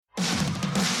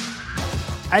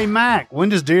Hey, Mac, when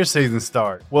does deer season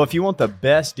start? Well, if you want the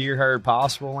best deer herd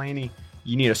possible, Laney,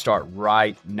 you need to start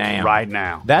right now. Right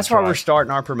now. That's why we're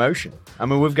starting our promotion. I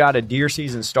mean, we've got a deer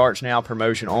season starts now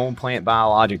promotion on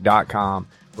plantbiologic.com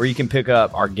where you can pick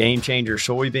up our Game Changer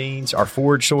soybeans, our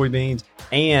forage soybeans,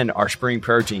 and our spring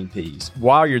protein peas.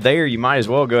 While you're there, you might as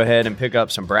well go ahead and pick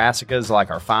up some brassicas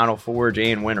like our final forage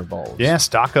and winter bulbs. Yeah,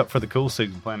 stock up for the cool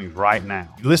season plantings right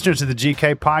now. Listeners to the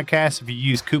GK podcast, if you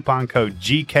use coupon code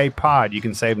GKPOD, you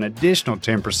can save an additional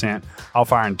 10%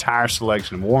 off our entire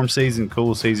selection of warm season,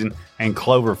 cool season, and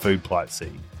clover food plot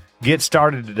seed. Get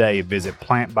started today. Visit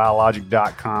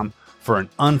plantbiologic.com for an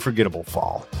unforgettable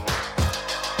fall.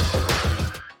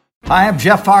 Hi, I'm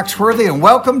Jeff Foxworthy, and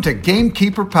welcome to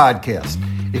Gamekeeper Podcast.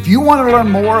 If you want to learn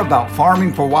more about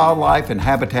farming for wildlife and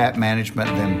habitat management,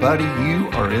 then, buddy, you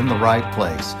are in the right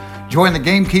place. Join the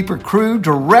Gamekeeper crew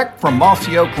direct from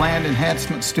Mossy Oak Land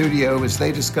Enhancement Studio as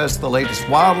they discuss the latest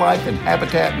wildlife and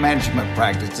habitat management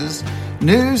practices,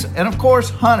 news, and, of course,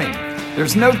 hunting.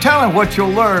 There's no telling what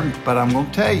you'll learn, but I'm going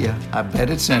to tell you, I bet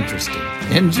it's interesting.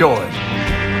 Enjoy.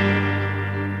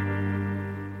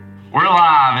 We're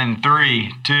live in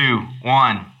 3, 2,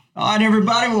 1. All right,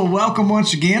 everybody. Well, welcome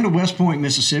once again to West Point,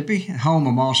 Mississippi, home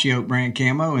of Mossy Oak Brand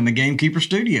Camo in the Gamekeeper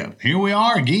Studio. Here we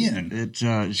are again.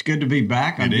 It's good to be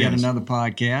back on yet another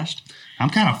podcast. I'm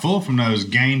kind of full from those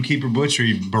Gamekeeper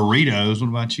Butchery burritos. What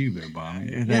about you there, Bobby?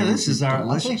 Yeah,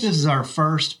 I think this is our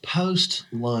first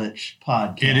post-lunch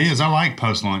podcast. It is. I like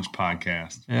post-lunch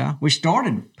podcasts. Yeah, we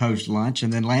started post-lunch,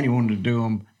 and then Lanny wanted to do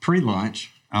them pre-lunch.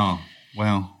 Oh,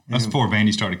 well, that's before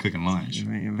Vandy started cooking lunch.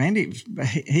 Vandy,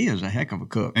 he is a heck of a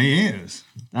cook. He is.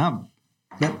 But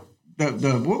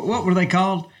what were they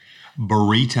called?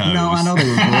 Burritos. No, I know they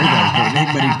were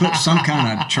burritos, but he put some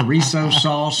kind of chorizo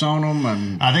sauce on them.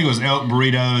 And I think it was elk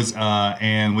burritos,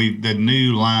 and the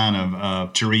new line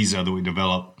of chorizo that we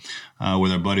developed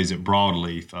with our buddies at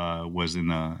Broadleaf was in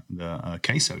the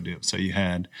queso dip. So you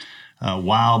had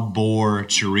wild boar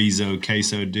chorizo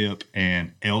queso dip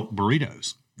and elk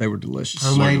burritos. They were delicious.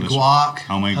 Homemade guac.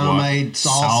 Homemade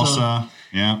salsa.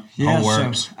 Yeah, whole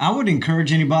works. So I would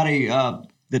encourage anybody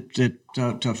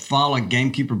to follow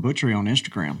Gamekeeper Butchery on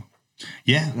Instagram.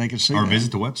 Yeah, they can see or that.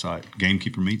 visit the website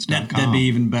gamekeepermeats.com. That'd be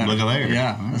even better. Look at there.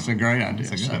 Yeah, that's a great idea.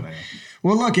 That's a good idea.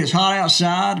 Well, look, it's hot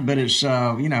outside, but it's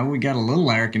we got a little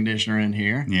air conditioner in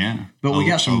here. Yeah, but we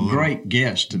got some great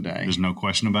guests today. There's no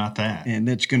question about that, and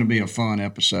it's going to be a fun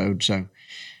episode. So,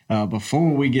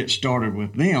 before we get started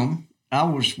with them, I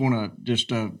just want to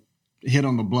just hit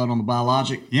on the blood on the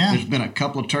biologic. Yeah. There's been a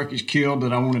couple of turkeys killed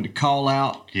that I wanted to call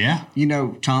out. Yeah. You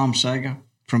know Tom Sega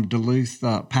from Duluth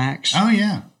PAX? Oh,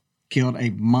 yeah. Killed a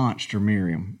monster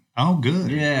Miriam. Oh,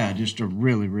 good. Yeah, just a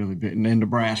really, really big, in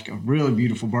Nebraska, really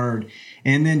beautiful bird.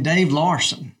 And then Dave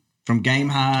Larson from Game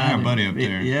High. Our buddy up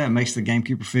there. Yeah, makes the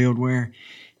Gamekeeper field wear.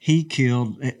 He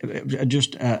killed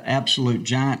just an absolute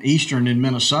giant eastern in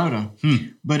Minnesota,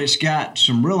 but it's got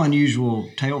some real unusual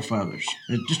tail feathers.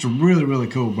 It's just a really, really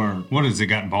cool bird. What is it,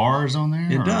 got bars on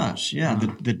there? It does, yeah.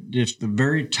 Just the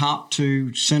very top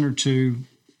two, center two.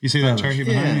 You see that turkey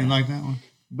behind you? Like that one?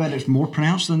 But it's more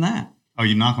pronounced than that. Oh,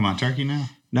 you knocking my turkey now?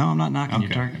 No, I'm not knocking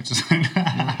your turkey.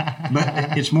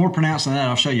 But it's more pronounced than that.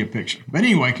 I'll show you a picture. But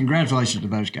anyway, congratulations to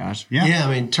those guys. Yeah,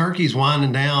 I mean, turkey's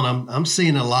winding down. I'm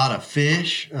seeing a lot of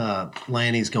fish.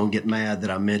 Lanny's going to get mad that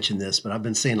I mentioned this, but I've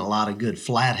been seeing a lot of good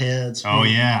flatheads. Oh,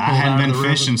 yeah. I hadn't been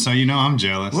fishing, so I'm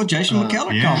jealous. Well, Jason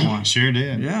McKellar caught one. Sure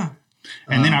did. Yeah.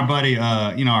 And then our buddy,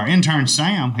 our intern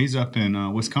Sam, he's up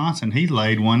in Wisconsin. He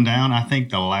laid one down, I think,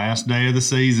 the last day of the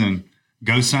season.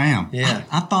 Go Sam. Yeah.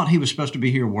 I thought he was supposed to be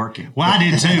here working. Well, I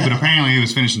did too, but apparently he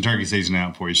was finishing turkey season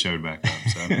out before he showed back up.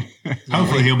 So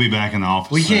hopefully he'll be back in the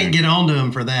office. We can't get on to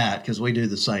him for that because we do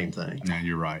the same thing. No,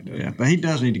 you're right. Yeah, but he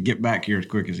does need to get back here as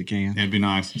quick as he can. It'd be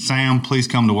nice. Sam, please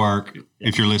come to work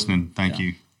if you're listening. Thank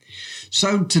you.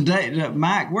 So today,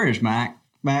 Mac, where is Mac?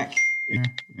 Mac,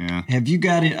 yeah. Have you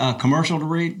got a commercial to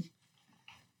read?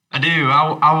 I do.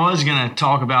 I was going to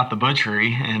talk about the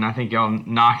butchery, and I think y'all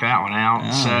knocked that one out.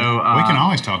 Oh. So we can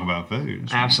always talk about food.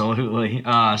 Absolutely. So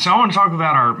I want to talk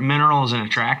about our minerals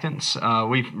and attractants.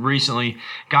 We've recently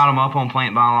got them up on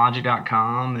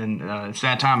plantbiologic.com, and it's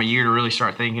that time of year to really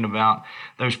start thinking about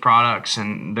those products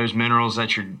and those minerals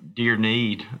that your deer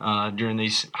need during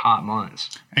these hot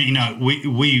months. And,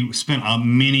 we spent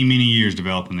many, many years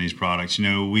developing these products.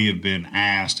 We have been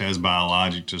asked as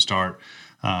Biologic to start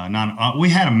we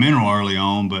had a mineral early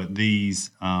on, but these,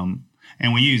 and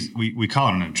we call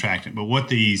it an attractant, but what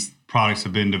these products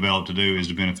have been developed to do is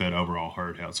to benefit overall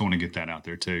herd health. So I want to get that out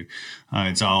there too.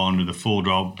 It's all under the Full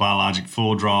Draw, Biologic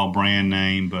Full Draw brand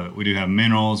name, but we do have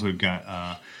minerals. We've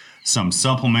got some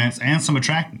supplements, and some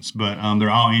attractants. But they're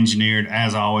all engineered,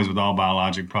 as always, with all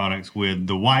biologic products, with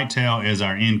the whitetail as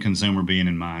our end consumer being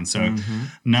in mind. So,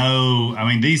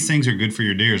 these things are good for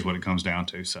your deer is what it comes down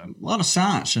to. So, a lot of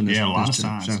science in this. Yeah, a lot of too.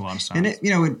 science. So, a lot of science.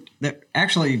 And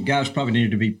actually, guys probably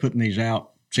needed to be putting these out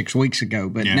 6 weeks ago,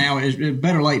 but now it's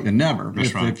better late than never.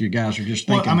 If you guys are just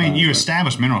thinking. Well, you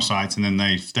establish mineral sites and then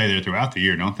they stay there throughout the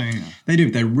year, don't they? They do.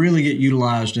 They really get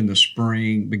utilized in the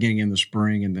spring, beginning in the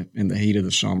spring, and in the heat of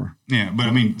the summer. Yeah,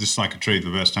 but just like a tree, the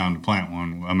best time to plant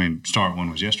one. Start one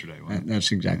was yesterday.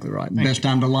 That's exactly right. The best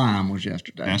time to lime was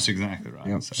yesterday. That's exactly right.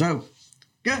 Yep. So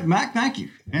good, Mac. Thank you.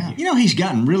 Yeah. He's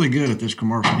gotten really good at this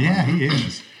commercial. Yeah, he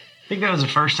is. I think that was the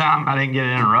first time I didn't get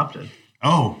interrupted.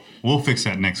 Oh, we'll fix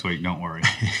that next week. Don't worry.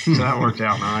 So that worked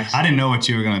out nice. I didn't know what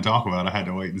you were going to talk about. I had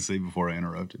to wait and see before I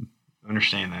interrupted.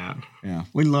 Understand that. Yeah,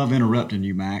 we love interrupting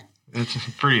you, Mac. It's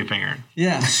pretty apparent.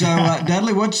 Yeah. So,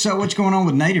 Dudley, what's going on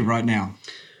with Native right now?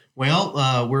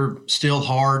 Well, we're still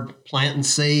hard planting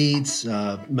seeds,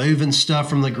 moving stuff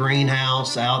from the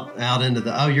greenhouse out into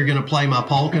the. Oh, you're going to play my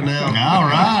polka now? All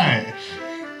right.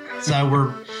 So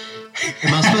am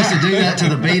I supposed to do that to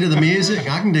the beat of the music?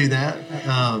 I can do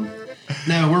that.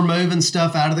 No, we're moving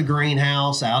stuff out of the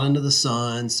greenhouse, out into the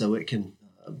sun so it can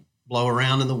blow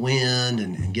around in the wind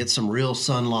and get some real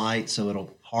sunlight so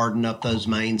it'll harden up those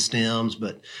main stems.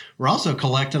 But we're also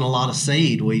collecting a lot of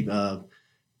seed. We've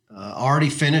already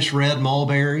finished red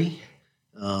mulberry.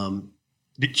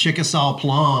 The Chickasaw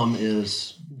plum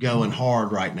is going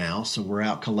hard right now, so we're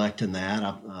out collecting that.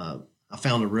 I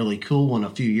found a really cool one a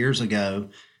few years ago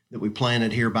that we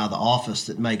planted here by the office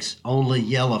that makes only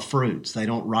yellow fruits. They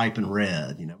don't ripen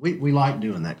red. We like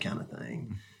doing that kind of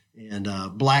thing. And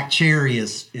black cherry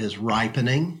is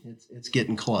ripening. It's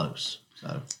getting close.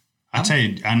 So I tell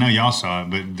you, I know y'all saw it,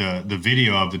 but the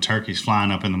video of the turkeys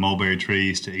flying up in the mulberry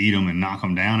trees to eat them and knock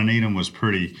them down and eat them was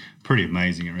pretty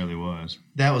amazing. It really was.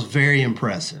 That was very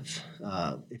impressive.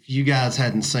 If you guys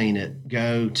hadn't seen it,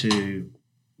 go to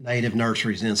Native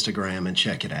Nursery's Instagram and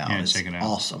check it out. Yeah, check it out.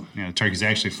 Awesome. Yeah, the turkey's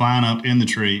actually flying up in the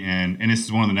tree, and this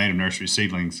is one of the Native Nursery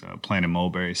seedlings planted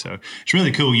mulberry. So it's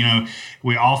really cool.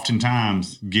 We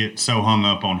oftentimes get so hung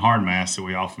up on hard mass that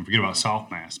we often forget about soft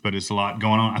mass, but it's a lot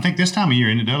going on. I think this time of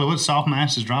year, what soft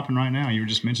mass is dropping right now? You were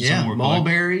just mentioning something.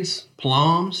 Mulberries,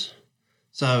 plums.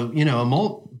 So,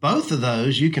 both of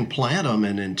those, you can plant them,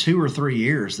 and in 2 or 3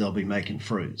 years, they'll be making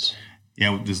fruits.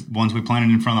 Yeah, the ones we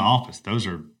planted in front of the office, those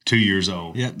are 2 years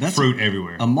old. Yeah, that's fruit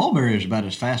everywhere. A mulberry is about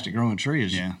as fast a growing tree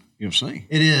as you'll see.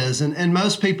 It is, and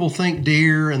most people think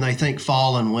deer and they think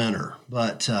fall and winter,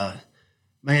 but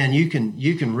man, you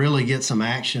can really get some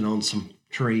action on some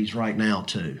trees right now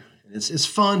too. It's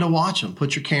fun to watch them.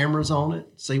 Put your cameras on it,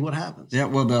 see what happens. Yeah,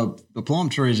 well, the plum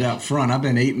trees out front, I've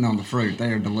been eating on the fruit.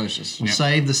 They are delicious. Well,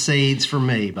 save the seeds for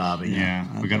me, Bobby.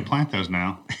 Yeah, we got to plant those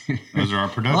now. Those are our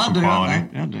production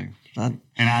quality. I do. And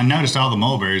I noticed all the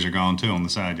mulberries are gone too on the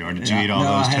side yard. Did you eat all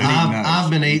those too? I've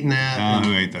been eating that.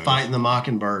 Who ate those? Fighting the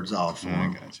mockingbirds off.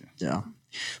 I gotcha. Yeah.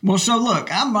 Well, so look,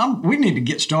 we need to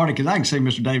get started because I can see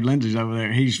Mr. Dave Lindsay's over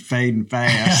there. He's fading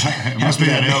fast. It must be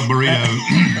that El Burrito.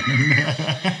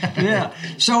 Yeah.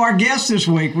 So our guests this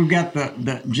week, we've got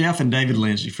the Jeff and David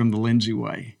Lindsay from the Lindsay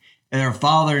Way. They're a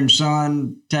father and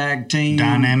son tag team.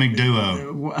 Dynamic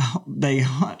duo. They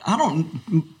hunt.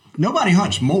 Nobody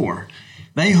hunts more.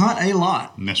 They hunt a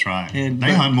lot. That's right.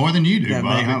 They hunt more than you do,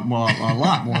 Bobby. They hunt a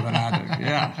lot more than I do.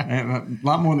 Yeah, a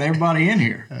lot more than everybody in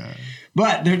here.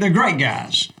 But they're great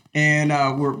guys, and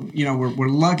we're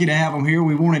lucky to have them here.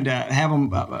 We wanted to have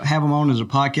them on as a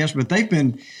podcast, but they've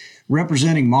been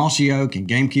representing Mossy Oak and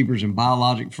Gamekeepers and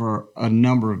Biologic for a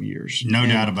number of years. No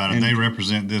doubt about it. They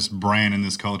represent this brand and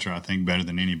this culture, I think, better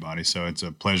than anybody. So it's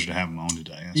a pleasure to have them on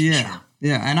today. That's for sure.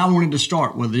 Yeah, and I wanted to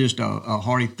start with just a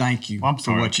hearty thank you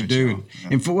for what you do.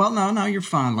 And for no, you're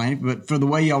fine, Lanny, but for the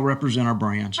way y'all represent our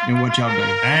brands and what y'all do. There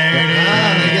it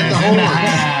is. They get the horn.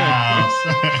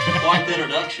 Quite the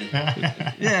introduction.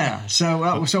 Yeah.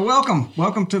 So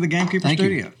welcome to the Gamekeeper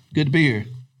Studio. You. Good to be here.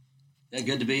 Yeah,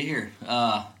 good to be here.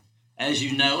 As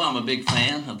you know, I'm a big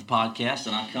fan of the podcast,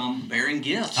 and I come bearing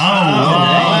gifts. Oh,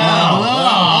 wow.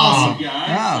 Awesome,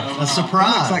 guys. A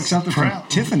surprise. Looks like something from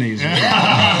Tiffany's.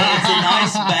 Yeah, it's a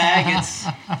nice bag.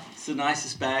 It's the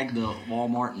nicest bag the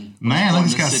Walmart and man, look,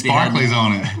 it's got sparklies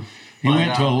on it. He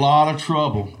went to a lot of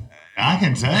trouble. I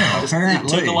can tell.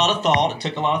 Apparently. It took a lot of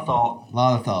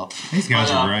thought. These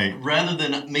guys are great. Rather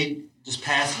than me just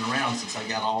passing around, since I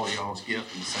got all of y'all's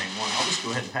gift in the same one, I'll just go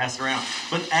ahead and pass it around.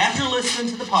 But after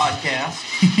listening to the podcast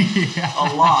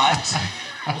a lot,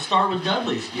 we'll start with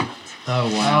Dudley's gift.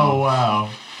 Oh, wow. Oh, wow.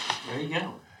 There you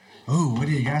go. Oh, what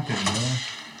do you got there, brother?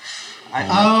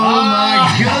 Oh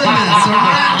my goodness, a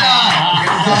red dot.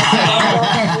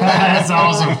 That's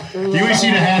awesome. You wish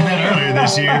you'd have had that earlier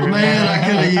this year. Man, I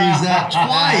could have used that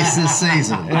twice this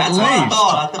season. That's what I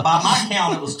thought. By my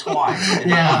count, it was twice.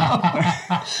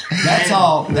 Yeah. That's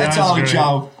all great.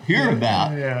 y'all hear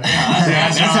about.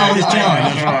 That's all he's telling.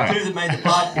 That's right. Two that made the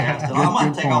podcast. And I'm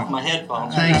going to take off my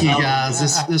headphones. Thank you, guys.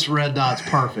 This red dot's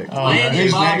perfect. Randy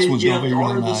These and next Bobby's one's gonna gift be are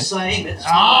really the nice. same. It's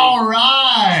All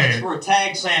right. for a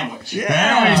tag sandwich. There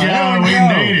we go.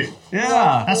 We need it.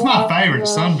 Yeah. That's my favorite,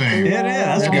 Sunbeam. It is.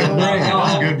 That's good bread.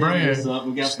 That's good bread.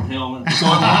 We got some helmets. So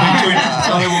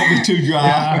it won't be too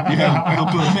dry. We'll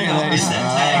put mayonnaise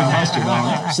and mustard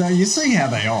on it. So you see how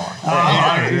they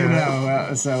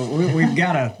are. So we've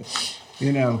got a,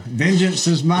 vengeance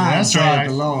is mine, That's said right.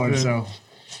 the Lord. Yeah. So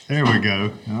There we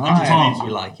go. all I'm right. pumped.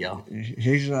 We like y'all.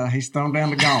 He's thrown down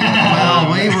the gauntlet.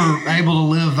 Well, we were able to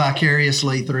live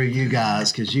vicariously through you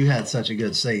guys because you had such a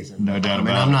good season. No doubt I mean,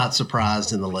 about I'm it. not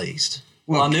surprised in the least.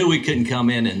 Well, I knew we couldn't come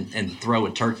in and throw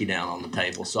a turkey down on the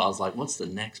table, so I was like, "What's the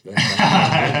next best thing?"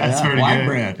 That's pretty White good.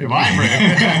 bread. White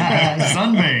bread.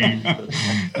 Sunbeam.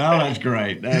 Oh, that's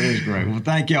great. That is great. Well,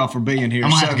 thank y'all for being here. I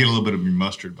might So- have to get a little bit of your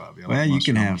mustard, Bobby. I Well, like you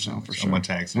mustard can on have my- some for on sure. my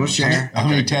tag We'll sandwich. share. How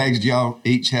many tags do y'all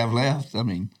each have left? I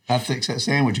mean, how thick's that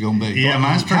sandwich going to be? Yeah,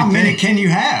 mine's pretty How many thick. can you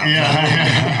have?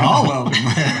 Yeah. All of them.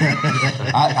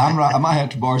 I might have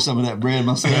to borrow some of that bread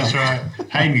myself. That's right.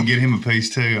 Hayden can get him a piece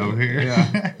too over here.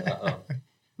 Yeah.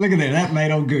 Look at that. That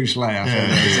made old Goose laugh.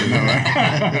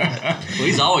 Yeah. Well,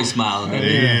 he's always smiling. He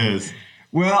is.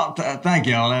 Well, thank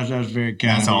y'all. That's very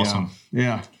kind. That's of y'all. awesome.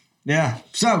 Yeah, yeah.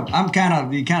 So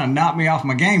you kind of knocked me off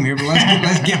my game here, but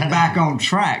let's get back on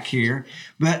track here.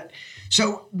 But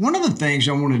so one of the things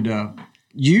I wanted to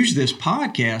use this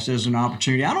podcast as an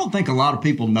opportunity. I don't think a lot of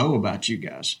people know about you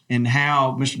guys and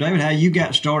how, Mr. David, how you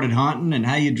got started hunting and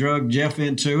how you drug Jeff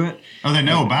into it. Oh, they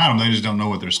know about them. They just don't know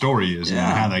what their story is and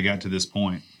Yeah. how they got to this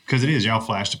point. Because it is. Y'all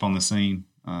flashed up on the scene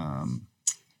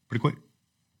pretty quick.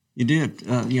 You did,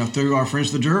 through our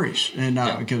friends, the juries. And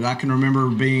because I can remember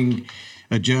being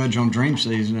a judge on Dream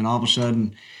Season, and all of a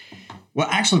sudden, well,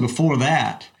 actually before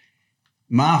that,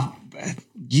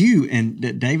 you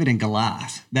and David and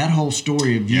Goliath, that whole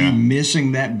story of you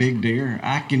missing that big deer,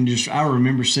 I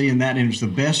remember seeing that, and it's the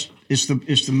best. It's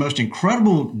the most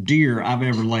incredible deer I've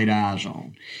ever laid eyes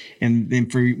on. And then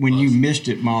when you missed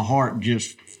it, my heart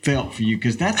just felt for you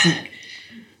because that's it.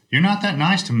 You're not that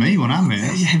nice to me when I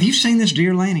miss. Have you seen this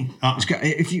deer, Laney? Uh-uh.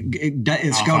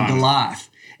 It's I'll called find it. Goliath,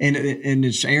 and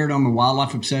it's aired on the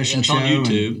Wildlife Obsession It's show. on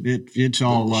YouTube. And it's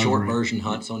all The over. short version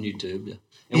hunts on YouTube. Yeah.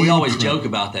 And we always joke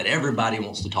about that. Everybody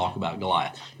wants to talk about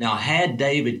Goliath. Now, had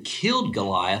David killed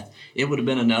Goliath, it would have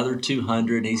been another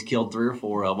 200, and he's killed 3 or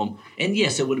 4 of them. And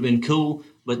yes, it would have been cool,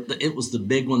 but it was the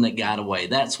big one that got away.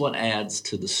 That's what adds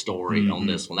to the story on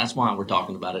this one. That's why we're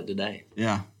talking about it today.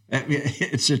 Yeah,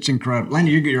 it's incredible.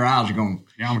 Laney, your eyes are going.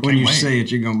 Yeah, I when can't you wait. see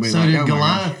it, you're going to be So like, did oh my gosh.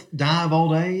 Goliath die of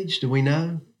old age? Do we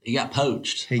know? He got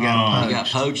poached. He got He got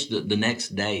poached. poached the next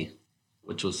day,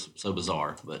 which was so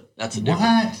bizarre. But that's a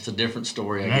What? different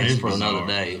story, I That guess, is for another bizarre.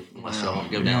 day. Unless y'all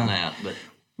want to go down that. But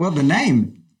Well, the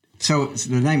name. So it's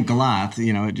the name Goliath.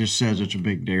 It just says it's a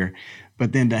big deer.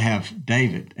 But then to have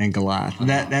David and Goliath,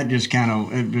 that just kind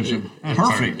of it was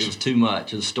perfect. It was too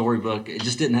much. It was a storybook. It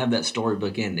just didn't have that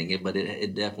storybook ending. But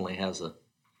it definitely has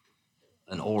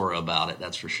an aura about it.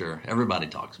 That's for sure. Everybody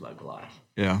talks about Goliath.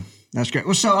 Yeah, that's great.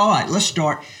 Well, so all right, let's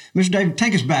start. Mr. David,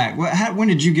 take us back. When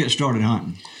did you get started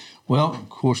hunting? Well, of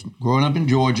course, growing up in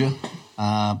Georgia,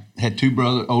 had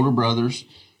 2 older brothers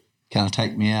kind of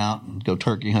take me out and go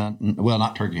turkey hunting. Well,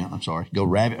 not turkey hunting, I'm sorry. Go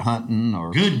rabbit hunting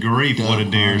or Good grief, what a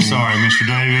deer. hunting. Sorry, Mr.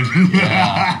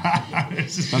 David.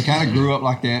 So I kind of grew up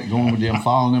like that, going with them,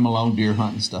 following them along, deer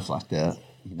hunting, stuff like that.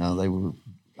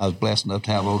 I was blessed enough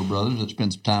to have older brothers that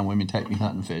spend some time with me, take me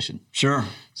hunting, fishing. Sure.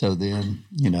 So then,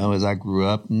 as I grew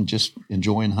up and just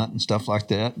enjoying hunting, stuff like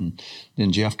that, and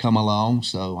then Jeff come along,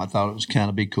 so I thought it was kind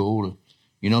of be cool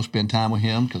to, spend time with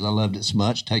him because I loved it so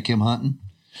much, take him hunting.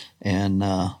 And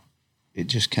it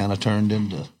just kind of turned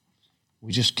into,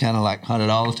 we just kind of like hunted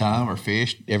all the time or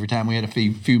fished every time we had a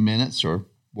few minutes or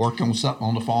worked on something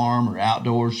on the farm or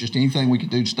outdoors, just anything we could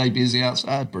do to stay busy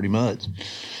outside pretty much.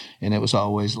 And it was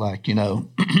always like,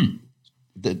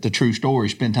 the true story,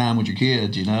 spend time with your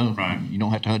kids, Right. You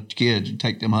don't have to hunt your kids, you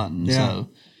take them hunting. Yeah.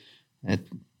 So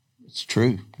it's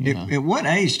true. At what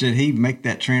age did he make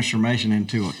that transformation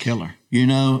into a killer?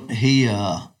 He,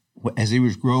 as he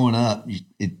was growing up,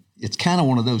 it's kind of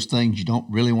one of those things you don't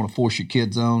really want to force your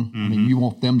kids on. I mean, you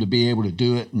want them to be able to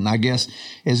do it. And I guess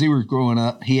as he was growing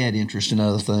up, he had interest in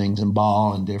other things and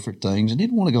ball and different things. And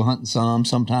he'd want to go hunting some.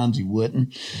 Sometimes he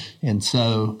wouldn't. And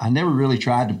so I never really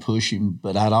tried to push him,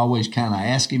 but I'd always kind of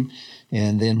ask him.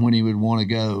 And then when he would want to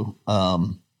go,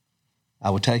 I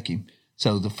would take him.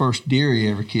 So the first deer he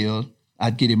ever killed,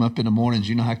 I'd get him up in the mornings.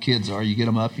 You know how kids are. You get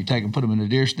them up, you take them, put them in a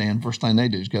deer stand. First thing they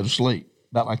do is go to sleep,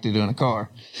 about like they do in a car.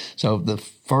 So the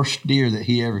first deer that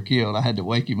he ever killed, I had to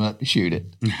wake him up to shoot it.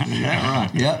 Yeah,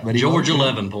 right. Yeah, but George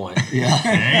 11 point. Yeah.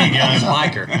 There you go.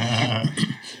 Spiker.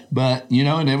 But,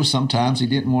 and there was sometimes he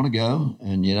didn't want to go.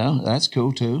 And, that's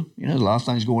cool too. There's a lot of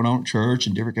things going on at church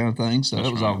and different kind of things. So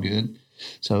that was all good.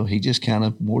 So he just kind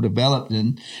of more developed.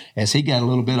 And as he got a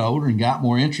little bit older and got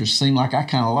more interest, seemed like I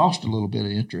kind of lost a little bit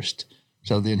of interest.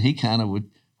 So then he kind of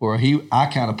would, I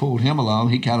kind of pulled him along,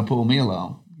 he kind of pulled me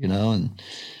along, and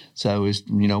so it's,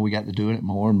 we got to doing it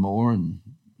more and more and,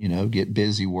 get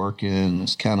busy working.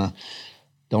 It's kind of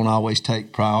don't always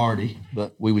take priority,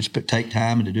 but we would take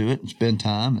time to do it and spend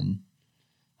time. And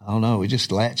I don't know, we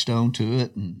just latched on to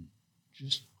it and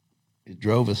just, it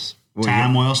drove us.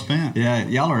 Time well spent. Yeah,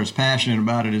 y'all are as passionate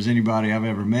about it as anybody I've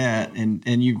ever met, and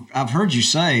I've heard you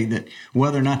say that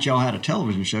whether or not y'all had a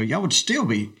television show, y'all would still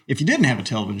be, if you didn't have a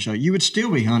television show, you would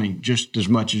still be hunting just as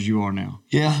much as you are now.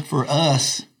 Yeah, for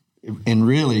us, and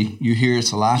really, you hear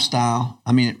it's a lifestyle.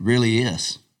 I mean, it really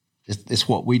is. It's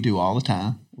what we do all the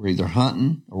time. We're either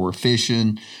hunting or we're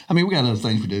fishing. I mean, we got other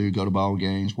things we do: go to ball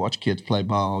games, watch kids play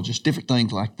ball, just different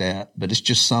things like that. But it's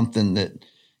just something that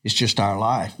it's just our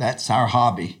life. That's our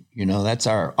hobby. That's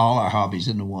all our hobbies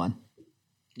into one.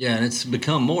 Yeah, and it's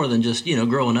become more than just,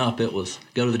 growing up, it was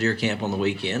go to the deer camp on the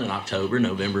weekend in October,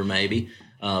 November maybe.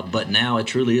 But now it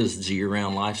truly is a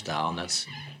year-round lifestyle, and that's,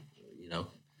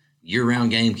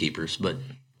 year-round gamekeepers. But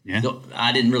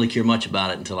I didn't really care much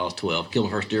about it until I was 12. Killed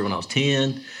my first deer when I was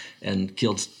 10 and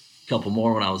killed a couple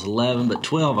more when I was 11. But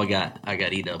 12, I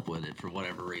got eat up with it for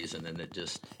whatever reason, and it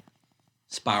just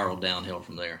spiraled downhill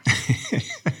from there.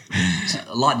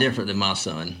 A lot different than my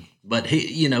son, but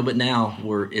but now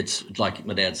it's like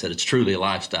my dad said, it's truly a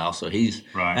lifestyle. So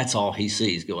that's all he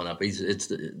sees going up. It's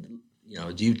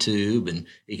YouTube, and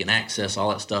he can access all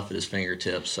that stuff at his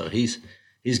fingertips. So he's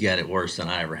got it worse than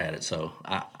I ever had it. So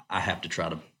I have to try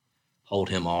to hold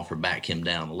him off or back him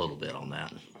down a little bit on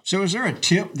that. So is there a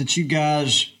tip that you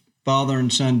guys, father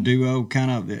and son duo,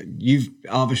 you've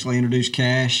obviously introduced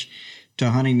Cash to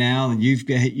hunting now, and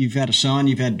you've had a son,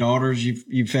 you've had daughters,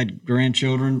 you've had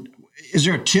grandchildren. Is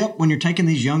there a tip when you're taking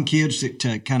these young kids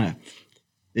that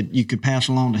you could pass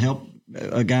along to help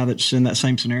a guy that's in that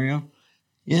same scenario?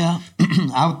 Yeah,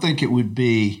 I would think it would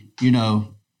be,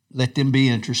 let them be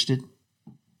interested.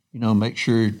 Make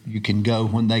sure you can go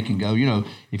when they can go.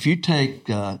 If you take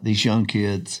these young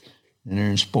kids and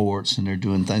they're in sports and they're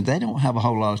doing things, they don't have a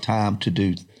whole lot of time to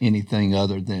do anything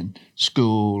other than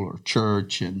school or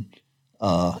church and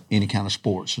any kind of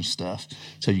sports and stuff.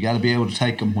 So you got to be able to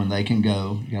take them when they can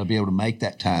go. You got to be able to make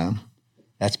that time.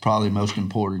 That's probably most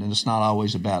important. And it's not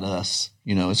always about us.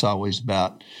 It's always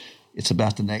about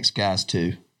the next guys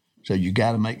too. So you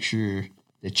got to make sure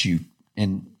that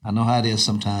and I know how it is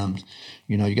sometimes,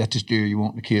 you got this deer you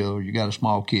want to kill, or you got a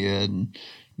small kid and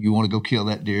you want to go kill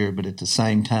that deer. But at the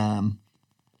same time,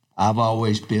 I've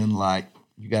always been like,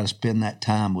 you got to spend that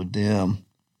time with them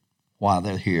while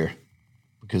they're here,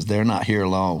 because they're not here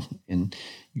long. And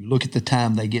you look at the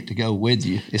time they get to go with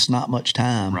you, it's not much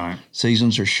time. Right.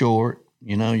 Seasons are short.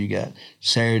 You got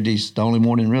Saturdays, the only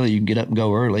morning really you can get up and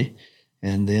go early.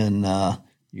 And then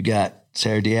you got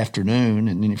Saturday afternoon.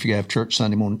 And then if you have church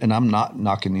Sunday morning, and I'm not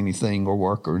knocking anything or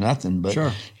work or nothing, but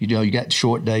sure. You got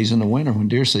short days in the winter when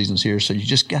deer season's here. So you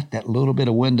just got that little bit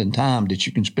of wind and time that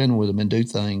you can spend with them and do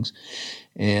things.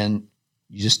 And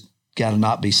you just got to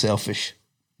not be selfish.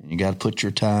 And you got to put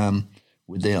your time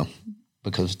with them,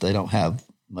 because they don't have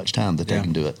much time that they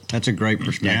can do it. That's a great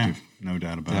perspective. Yeah, no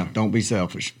doubt about it. Don't be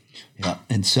selfish. Yeah.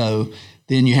 And so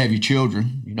then you have your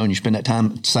children, and you spend that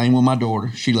time. Same with my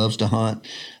daughter. She loves to hunt.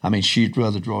 I mean, she'd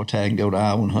rather draw a tag and go to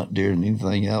Iowa and hunt deer than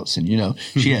anything else. And,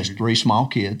 she has 3 small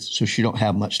kids, so she don't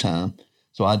have much time.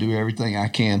 So I do everything I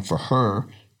can for her.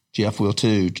 Jeff will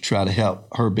too, to try to help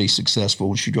her be successful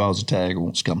when she draws a tag or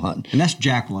wants to come hunting. And that's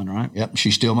Jacqueline, right? Yep.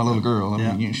 She's still my little girl.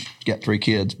 I mean, she's got 3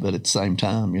 kids, but at the same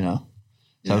time,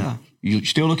 So you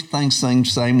still look at things the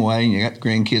same way, and you got the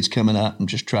grandkids coming up, and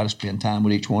just try to spend time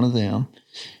with each one of them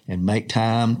and make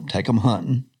time, take them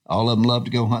hunting. All of them love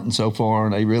to go hunting so far,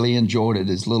 and they really enjoyed it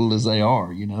as little as they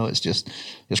are.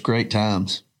 It's great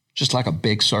times. Just like a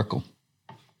big circle.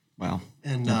 Wow.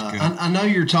 And I know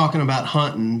you're talking about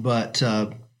hunting, but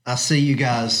I see you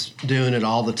guys doing it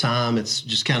all the time. It's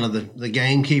just kind of the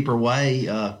gamekeeper way.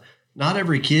 Not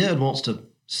every kid wants to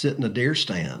sit in a deer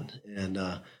stand,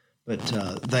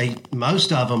 but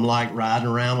most of them like riding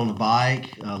around on a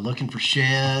bike, looking for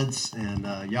sheds, and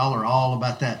y'all are all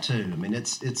about that too. I mean,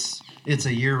 it's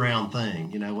a year-round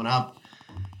thing. You know, when I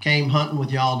came hunting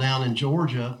with y'all down in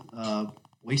Georgia,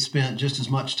 we spent just as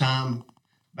much time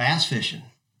bass fishing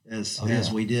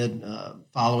as we did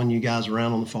following you guys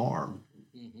around on the farm.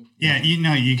 Yeah,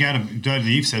 you got to,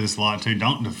 Dudley, you've said this a lot too.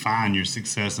 Don't define your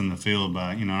success in the field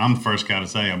by, I'm the first guy to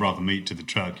say I brought the meat to the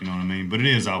truck, you know what I mean? But it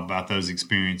is all about those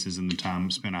experiences and the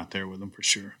time spent out there with them for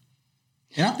sure.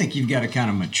 And I think you've got to kind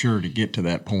of mature to get to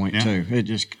that point too. It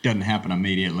just doesn't happen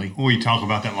immediately. Well, you talk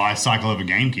about that life cycle of a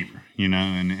gamekeeper,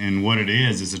 and what it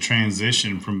is a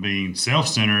transition from being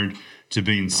self-centered to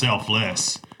being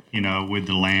selfless, with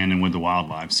the land and with the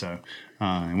wildlife. So,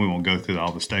 and we won't go through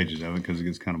all the stages of it because it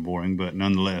gets kind of boring, but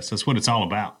nonetheless, that's what it's all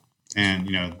about. And,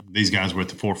 these guys were at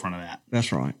the forefront of that.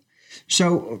 That's right.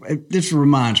 So this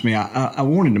reminds me, I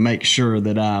wanted to make sure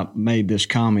that I made this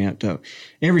comment.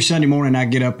 Every Sunday morning I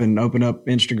get up and open up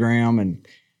Instagram, and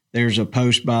there's a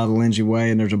post by the Lindsay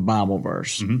Way and there's a Bible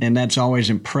verse. Mm-hmm. And that's always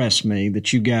impressed me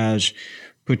that you guys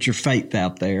put your faith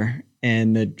out there.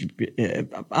 And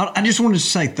I just wanted to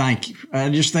say thank you. I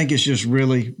just think it's just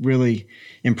really, really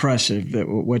impressive that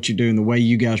what you do and the way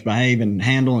you guys behave and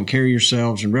handle and carry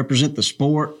yourselves and represent the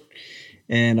sport.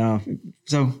 And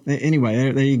so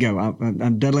anyway, there you go.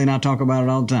 Dudley and I talk about it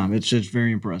all the time. It's just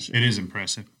very impressive. It is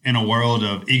impressive. In a world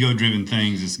of ego-driven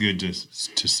things, it's good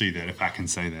to see that, if I can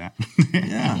say that.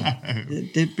 Yeah,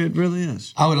 it really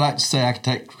is. I would like to say I could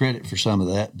take credit for some of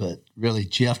that, but really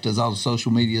Jeff does all the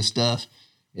social media stuff,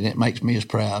 and it makes me as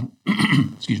proud.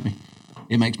 Excuse me.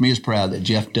 It makes me as proud that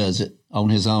Jeff does it on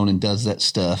his own and does that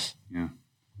stuff. Yeah.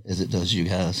 As it does you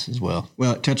guys as well.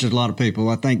 Well, it touches a lot of people.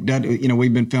 I think, Dudley,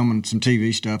 we've been filming some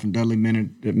TV stuff, and Dudley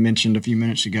mentioned a few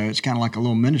minutes ago, it's kind of like a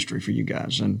little ministry for you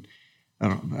guys. And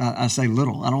I say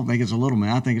little. I don't think it's a little,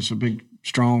 man. I think it's a big,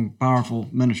 strong, powerful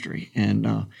ministry.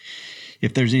 And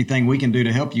if there's anything we can do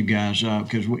to help you guys,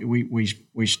 because we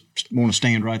want to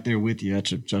stand right there with you.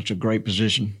 That's such a great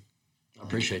position. I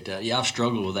appreciate that. Yeah, I've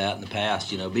struggled with that in the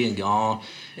past, being gone.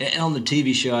 And on the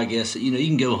TV show, I guess, you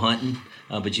can go hunting.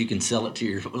 But you can sell it to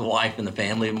your wife and the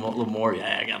family a little more.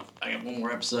 Yeah, I got one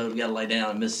more episode. We got to lay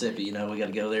down in Mississippi. We got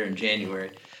to go there in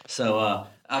January. So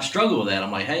I struggle with that.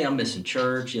 I'm like, hey, I'm missing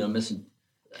church. Missing.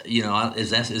 Is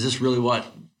this really what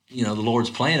the Lord's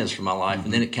plan is for my life? Mm-hmm.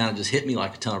 And then it kind of just hit me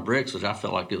like a ton of bricks, which I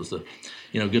felt like it was the,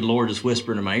 good Lord just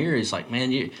whispering in my ear. He's like,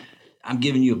 man, I'm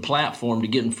giving you a platform to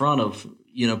get in front of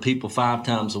people 5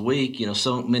 times a week.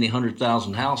 So many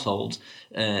 100,000 households.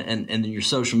 And then your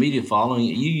social media following,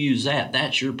 you use that.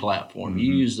 That's your platform. Mm-hmm.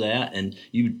 You use that, and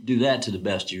you do that to the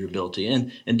best of your ability.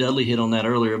 And Dudley hit on that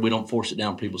earlier. We don't force it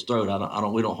down people's throat.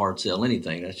 We don't hard sell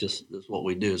anything. That's what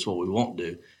we do. It's what we won't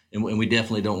do. And we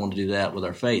definitely don't want to do that with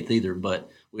our faith either.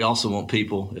 But we also want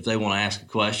people, if they want to ask a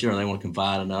question or they want to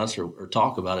confide in us or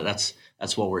talk about it, that's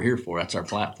what we're here for. That's our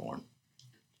platform.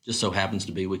 Just so happens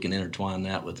to be we can intertwine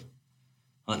that with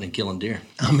hunting and killing deer.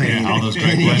 I mean, all those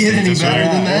great questions. Get any better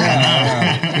than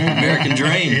that? American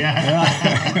dream.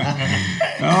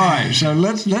 Yeah. All right, so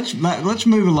let's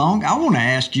move along. I want to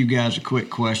ask you guys a quick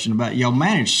question about y'all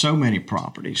manage so many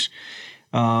properties,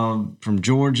 from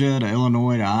Georgia to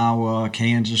Illinois to Iowa,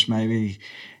 Kansas, maybe.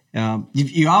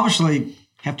 You obviously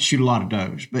have to shoot a lot of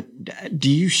does, but do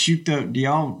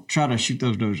y'all try to shoot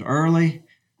those does early,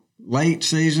 late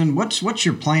season? What's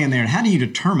your plan there, and how do you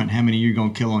determine how many you're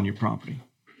going to kill on your property?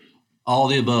 All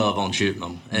the above on shooting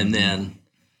them. And then,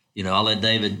 I'll let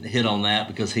David hit on that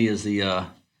because he is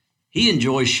he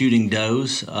enjoys shooting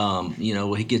does.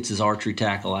 He gets his archery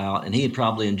tackle out, and he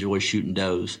probably enjoys shooting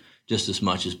does just as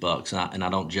much as bucks. And I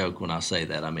don't joke when I say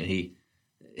that. I mean,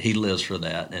 he lives for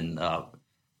that. And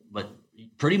but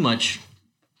pretty much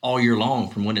all year long,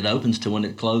 from when it opens to when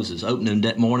it closes. Opening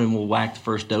that morning, we'll whack the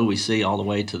first doe we see all the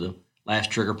way to the last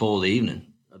trigger pull of the evening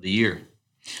of the year.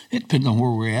 It depends on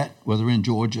where we're at, whether we're in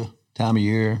Georgia, time of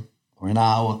year, or in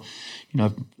Iowa.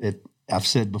 I've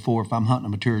said before, if I'm hunting a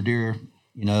mature deer,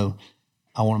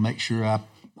 I want to make sure I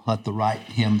hunt the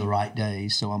right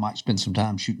days. So I might spend some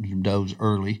time shooting some does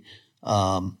early.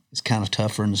 It's kind of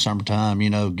tougher in the summertime,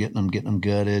 getting them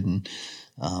gutted. And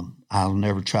I'll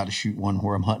never try to shoot one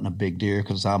where I'm hunting a big deer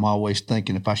because I'm always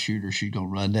thinking if I shoot her, she's going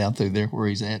to run down through there where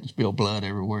he's at and spill blood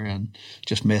everywhere and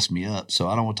just mess me up. So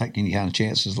I don't want to take any kind of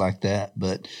chances like that.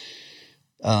 But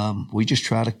we just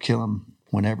try to kill them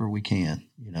whenever we can,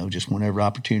 just whenever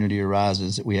opportunity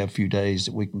arises that we have a few days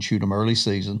that we can shoot them early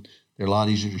season. They're a lot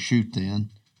easier to shoot then.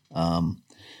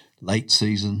 Late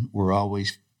season, we're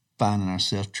always finding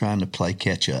ourselves trying to play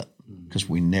catch up because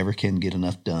we never can get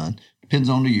enough done. Depends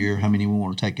on the year, how many we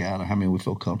want to take out or how many we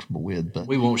feel comfortable with. But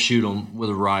we won't shoot them with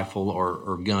a rifle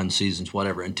or gun seasons,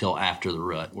 whatever, until after the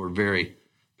rut. We're very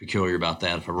peculiar about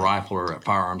that. If a rifle or a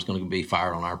firearm is going to be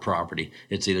fired on our property,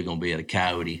 it's either going to be at a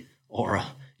coyote or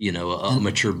a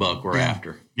mature buck we're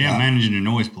after. Yeah, managing your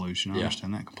noise pollution. I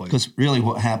understand that completely. Because really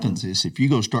what happens is if you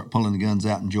go start pulling the guns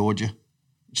out in Georgia,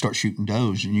 start shooting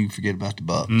does, and you forget about the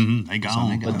bucks. They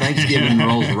gone. But Thanksgiving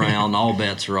rolls around, all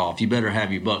bets are off. You better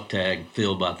have your buck tag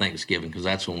filled by Thanksgiving because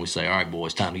that's when we say, all right,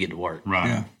 boys, time to get to work. Right.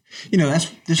 Yeah.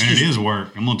 It is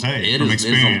work. I'm going to tell you from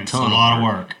experience, it's a lot of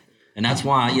work. And that's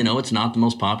why, it's not the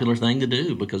most popular thing to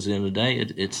do because at the end of the day,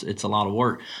 it's a lot of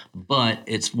work. But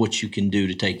it's what you can do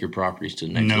to take your properties to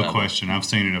the next level. No question. I've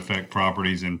seen it affect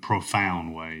properties in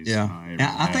profound ways. Yeah.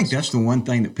 I think that's the one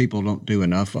thing that people don't do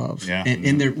enough of. Yeah.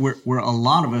 And where a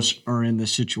lot of us are in the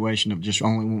situation of just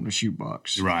only wanting to shoot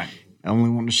bucks. Right. Only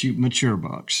wanting to shoot mature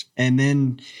bucks. And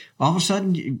then all of a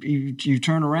sudden you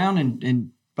turn around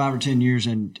in 5 or 10 years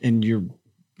and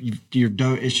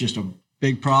it's just a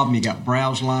big problem. You got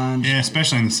browse lines. Yeah,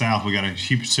 especially in the South, we got a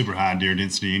super high deer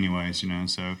density, anyways.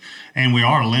 So, and we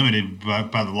are limited by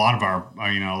a lot of our,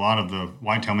 a lot of the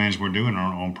whitetail management we're doing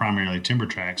are on primarily timber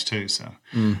tracks too. So,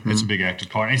 it's a big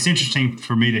active part. It's interesting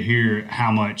for me to hear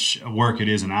how much work it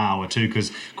is in Iowa too,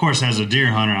 because of course, as a deer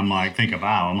hunter, I'm like, think of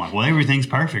Iowa. I'm like, well, everything's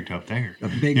perfect up there. A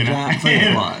big giant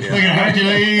field lot. Look at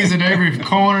Hercules and every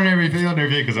corner and every field and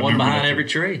everything. Because one behind every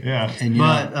tree. Yeah,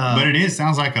 but it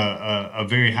sounds like a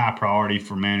very high priority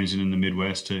for managing in the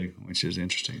Midwest too, which is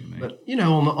interesting to me. But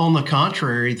on the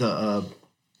contrary, the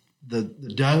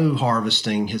doe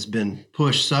harvesting has been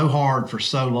pushed so hard for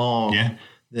so long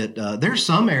that there's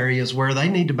some areas where they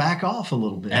need to back off a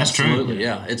little bit. That's Absolutely, true.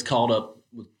 Yeah. It's caught up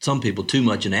with some people too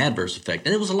much an adverse effect.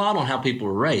 And it was a lot on how people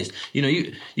were raised.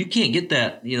 You can't get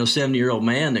that, 70-year-old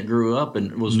man that grew up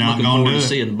and was looking forward to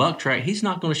seeing the buck track. He's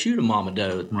not going to shoot a mama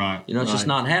doe. Right. It's just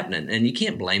not happening. And you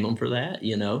can't blame him for that,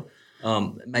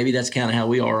 Maybe that's kind of how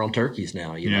we are on turkeys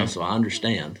now, so I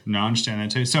understand. No, I understand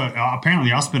that too. So apparently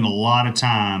y'all spend a lot of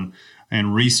time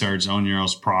and research on your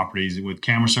all's properties with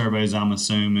camera surveys, I'm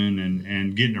assuming,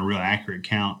 and getting a real accurate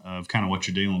count of kind of what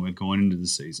you're dealing with going into the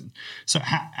season. So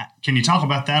can you talk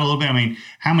about that a little bit? I mean,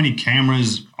 how many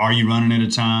cameras are you running at a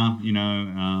time?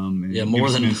 More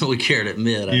than we care to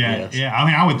admit, I guess. Yeah. I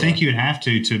mean, I would think you would have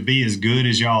to be as good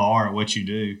as y'all are at what you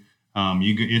do.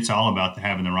 It's all about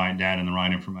having the right data and the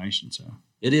right information. So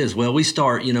it is. Well, we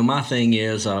start. My thing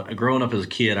is growing up as a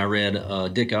kid. I read a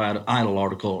Dick Idle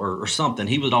article or something.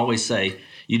 He would always say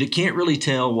you can't really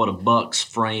tell what a buck's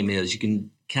frame is. You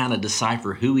can kind of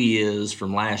decipher who he is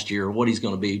from last year or what he's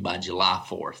going to be by July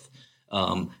 4th.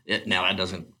 Now that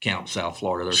doesn't count South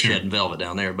Florida. They're shedding velvet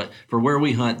down there. But for where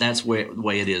we hunt, that's the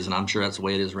way it is. And I'm sure that's the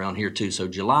way it is around here too. So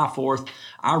July 4th,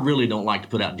 I really don't like to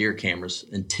put out deer cameras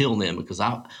until then because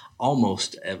I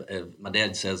almost, my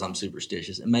dad says I'm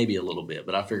superstitious and maybe a little bit,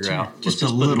 but I figure out. Just a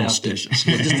little stitious.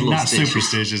 Just a little Not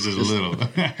superstitious is a little.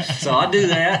 So I do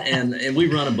that and we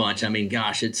run a bunch. I mean,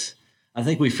 gosh, I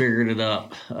think we figured it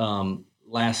up on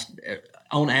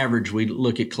average, we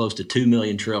look at close to 2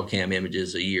 million trail cam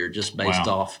images a year just based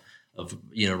off of,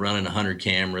 running 100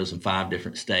 cameras in 5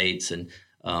 different states. And,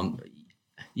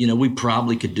 we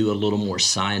probably could do a little more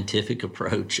scientific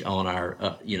approach on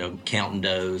our, counting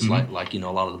does like a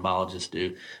lot of the biologists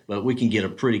do. But we can get a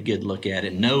pretty good look at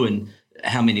it, knowing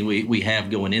how many we have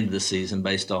going into the season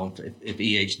based on if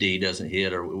EHD doesn't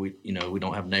hit or we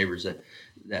don't have neighbors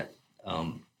that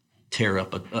tear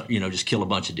up just kill a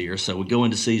bunch of deer. So we go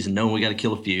into season knowing we got to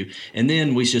kill a few, and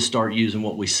then we just start using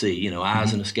what we see,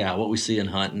 eyes in the sky, what we see in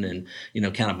hunting,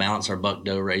 and kind of balance our buck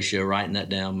doe ratio, writing that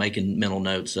down, making mental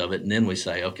notes of it, and then we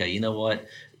say, okay, you know what,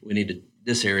 we need to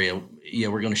this area.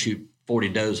 We're going to shoot 40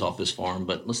 does off this farm,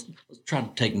 but let's try to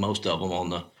take most of them on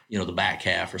the the back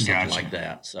half or something like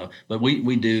that. So, but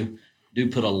we do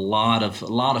put a lot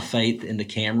of faith into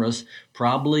cameras,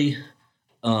 probably.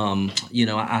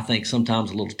 I think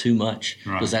sometimes a little too much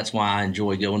because that's why I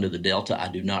enjoy going to the Delta. I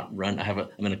do not run. I'm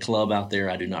in a club out there.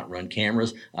 I do not run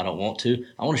cameras. I don't want to.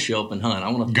 I want to show up and hunt.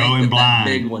 I want to go in blind.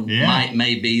 That big one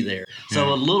may be there.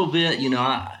 So a little bit,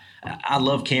 I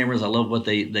love cameras. I love what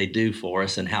they do for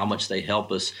us and how much they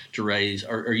help us to raise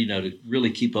or to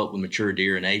really keep up with mature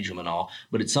deer and age them and all.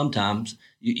 But it's sometimes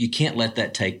you can't let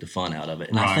that take the fun out of it.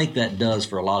 And I think that does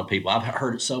for a lot of people. I've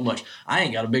heard it so much. I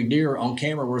ain't got a big deer on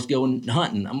camera worth going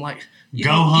hunting. I'm like,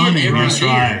 go hunting. That's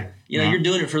right. You're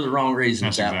doing it for the wrong reason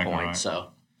that's at that exactly point. Right.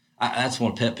 So that's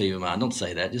one pet peeve of mine. Don't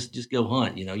say that. Just go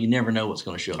hunt. You never know what's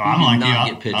going to show up.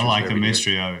 I like the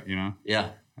mystery of it. Yeah.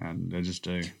 I just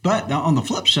do. But on the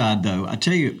flip side, though, I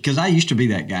tell you, because I used to be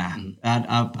that guy,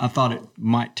 I thought it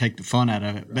might take the fun out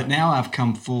of it. But now I've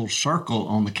come full circle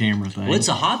on the camera thing. Well, it's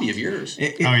a hobby of yours.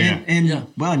 And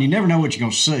you never know what you're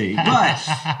going to see. But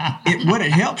what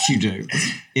it helps you do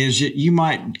is you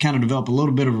might kind of develop a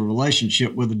little bit of a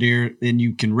relationship with a deer, and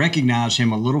you can recognize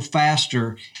him a little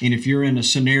faster. And if you're in a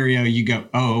scenario, you go,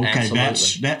 oh, okay,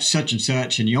 that's such and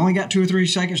such, and you only got 2 or 3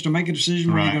 seconds to make a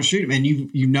decision when you're going to shoot him, and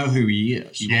you know who he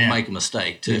is. You won't make a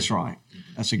mistake, too. That's right.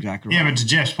 That's exactly right. Yeah, but to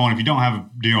Jeff's point, if you don't have a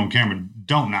deer on camera,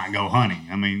 don't not go hunting.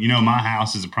 I mean, my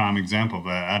house is a prime example of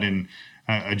that.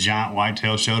 A giant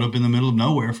whitetail showed up in the middle of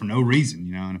nowhere for no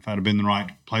reason, and if I'd have been in the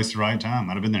right place at the right time,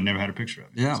 I'd have been there, never had a picture of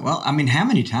it. Yeah, well, I mean, how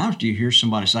many times do you hear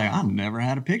somebody say, I never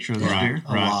had a picture of this deer?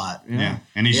 A lot. Yeah.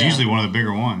 And he's usually one of the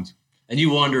bigger ones. And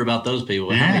you wonder about those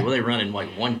people. How many were they running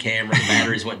like one camera? The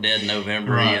batteries went dead in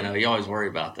November. Right. You always worry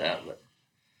about that. But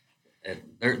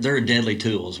they're a deadly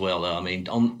tool as well, though. I mean,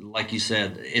 like you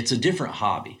said, it's a different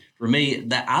hobby. For me,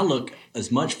 that I look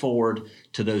as much forward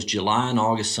to those July and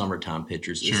August summertime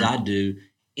pictures as I do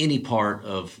any part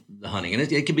of the hunting. And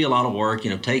it can be a lot of work,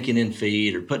 taking in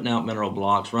feed or putting out mineral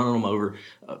blocks, running them over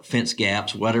fence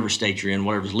gaps, whatever state you're in,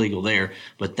 whatever's legal there.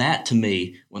 But that, to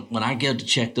me, when I get to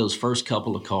check those first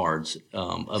couple of cards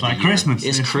of it's like Christmas.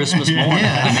 It's Christmas morning.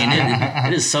 I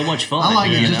mean, it is so much fun. I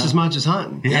like it just as much as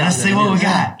hunting. Yeah, let's see what we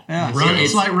got. Yeah.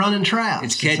 It's like running traps.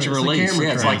 It's catch and release.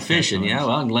 Yeah, it's like fishing.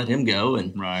 Well, I can let him go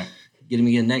and get him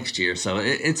again next year. So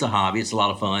it's a hobby. It's a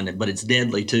lot of fun, but it's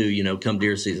deadly too, come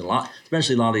deer season.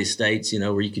 Especially a lot of these states,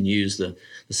 where you can use the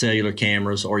cellular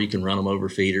cameras or you can run them over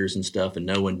feeders and stuff and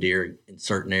know when deer in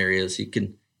certain areas. You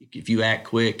can, if you act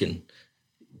quick, and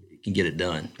you can get it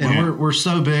done. And we're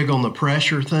so big on the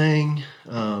pressure thing.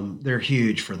 They're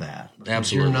huge for that.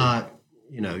 Absolutely.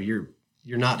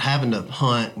 You're not having to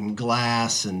hunt and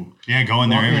glass and go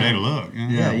in there every day to look.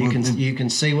 You can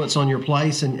see what's on your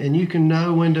place, and you can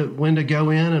know when to go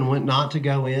in and when not to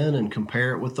go in, and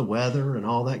compare it with the weather and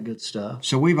all that good stuff.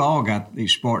 So we've all got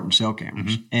these Spartan cell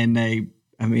cameras, and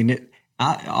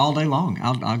all day long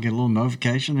I'll get a little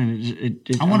notification, and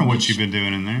I wonder what you've been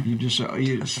doing in there. It's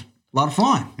a lot of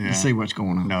fun to see what's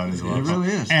going on. No, it is a lot of fun. It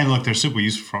really is. And look, they're super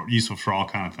useful for all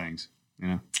kind of things.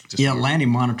 Lanny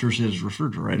monitors his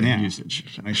refrigerator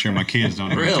usage. Make sure my kids don't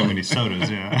drink too many sodas.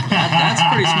 That's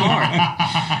pretty smart.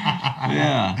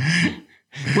 Yeah.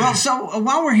 Well, so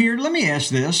while we're here, let me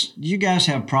ask this. You guys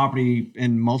have property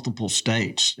in multiple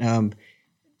states.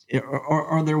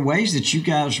 Are there ways that you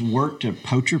guys work to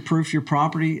poacher-proof your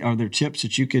property? Are there tips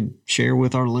that you could share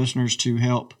with our listeners to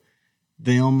help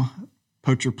them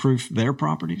poacher-proof their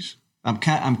properties? I'm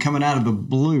coming out of the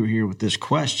blue here with this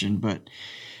question, but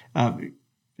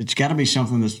it's got to be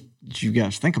something that you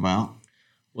guys think about.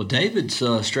 Well, David's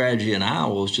strategy in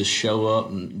Iowa was just show up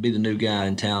and be the new guy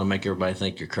in town and make everybody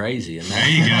think you're crazy. And there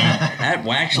you go. That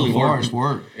actually worked.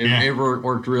 It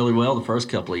worked really well the first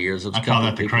couple of years. I call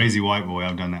that the crazy white boy.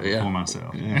 I've done that before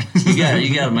myself. Yeah.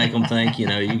 you got to make them think. You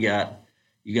got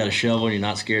a shovel and you're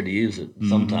not scared to use it.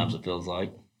 Sometimes it feels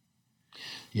like.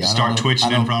 Yeah, start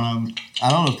twitching in front of them. I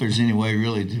don't know if there's any way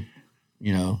really to.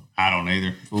 I don't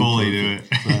either. Fully do it.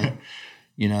 But,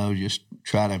 just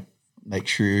try to make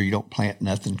sure you don't plant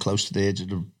nothing close to the edge of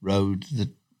the road that,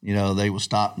 they will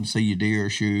stop and see your deer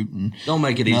shoot. And don't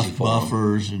make it easy for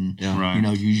buffers them.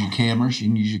 And, use your cameras. You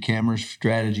can use your camera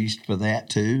strategies for that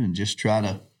too, and just try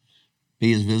to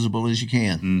be as visible as you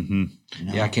can.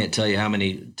 Mm-hmm. Yeah, I can't tell you how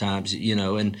many times,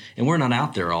 and we're not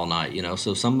out there all night,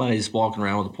 so somebody's walking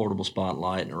around with a portable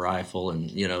spotlight and a rifle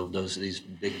and, these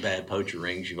big bad poacher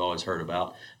rings you've always heard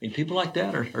about. I mean, people like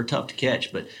that are tough to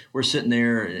catch, but we're sitting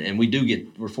there and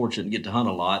we're fortunate to get to hunt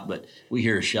a lot, but we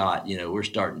hear a shot, we're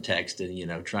starting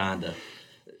texting, trying to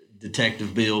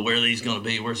Detective Bill, where are these going to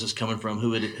be? Where's this coming from?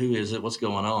 Who is it? What's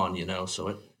going on? So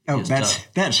it. Oh,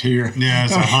 that's here. Yeah,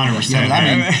 it's 100%.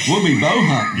 Yeah, we'll be bow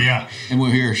hunting. Yeah. And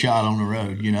we'll hear a shot on the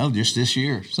road. Just this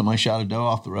year, somebody shot a doe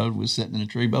off the road. We're sitting in a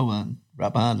tree bow hunting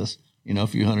right behind us, a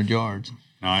few hundred yards.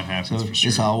 No, it happens for sure.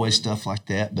 It's always stuff like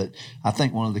that. But I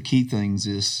think one of the key things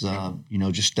is,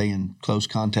 just stay in close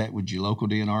contact with your local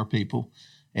DNR people.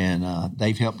 And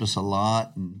they've helped us a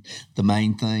lot. And the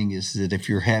main thing is that if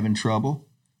you're having trouble,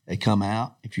 they come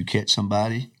out. If you catch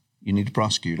somebody, you need to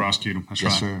prosecute them. Prosecute them. That's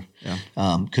right. Yes, sir.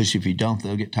 Yeah. Because if you don't,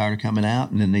 they'll get tired of coming out,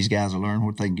 and then these guys will learn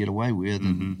what they can get away with.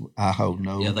 And I hold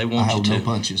no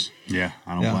punches. Yeah,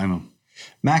 I don't blame them.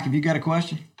 Mac, have you got a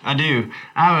question? I do.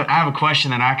 I have a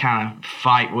question that I kind of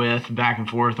fight with back and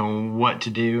forth on what to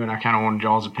do, and I kind of want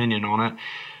y'all's opinion on it.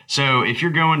 So if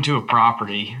you're going to a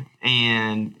property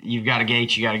and you've got a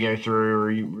gate you got to go through, or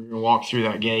you're going to walk through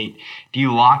that gate, do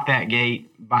you lock that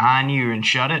gate behind you and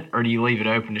shut it, or do you leave it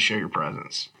open to show your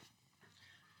presence?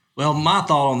 Well, my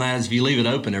thought on that is if you leave it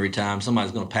open every time,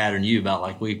 somebody's going to pattern you about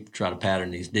like we try to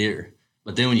pattern these deer.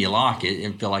 But then when you lock it,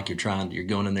 it feel like you're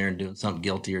going in there and doing something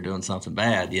guilty or doing something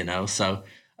bad, So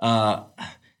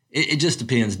it just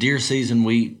depends. Deer season,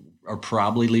 we are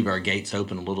probably leave our gates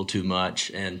open a little too much,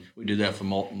 and we do that for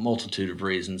multitude of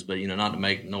reasons. But not to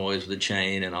make noise with the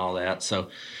chain and all that. So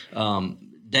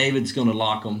David's going to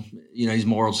lock them. He's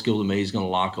more old school than me. He's going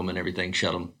to lock them and everything,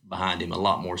 shut them behind him a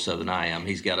lot more so than I am.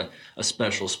 He's got a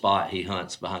special spot he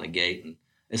hunts behind a gate, and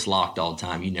it's locked all the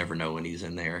time. You never know when he's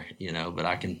in there, But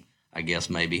I guess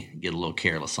maybe get a little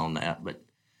careless on that. But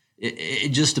it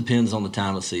just depends on the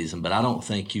time of season. But I don't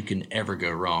think you can ever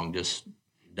go wrong just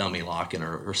dummy locking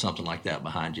or something like that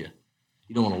behind you.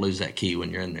 You don't want to lose that key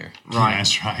when you're in there. Right,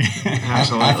 that's right.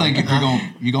 Absolutely. I think if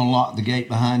you're going to lock the gate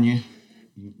behind you,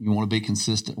 you want to be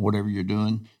consistent whatever you're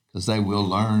doing, because they will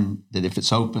learn that if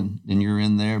it's open, then you're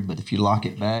in there. But if you lock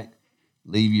it back,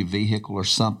 leave your vehicle or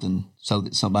something so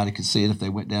that somebody could see it if they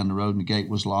went down the road and the gate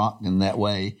was locked, and that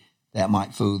way that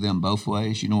might fool them both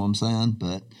ways. You know what I'm saying?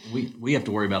 But we have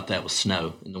to worry about that with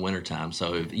snow in the wintertime.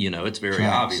 So, it's very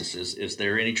tracks. Obvious. Is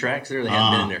there any tracks there? They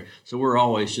haven't been in there. So we're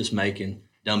always just making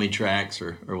dummy tracks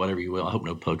or whatever you will. I hope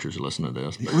no poachers are listening to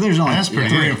this. Well, there's only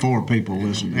 3 or 4 people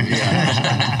listening.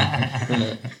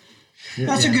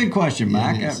 That's a good question,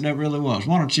 Mac. That really was.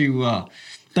 Why don't you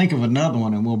think of another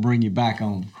one, and we'll bring you back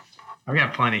on. I've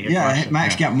got plenty of questions.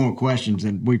 Mac's got more questions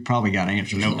than we probably got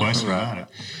answers. No question about it.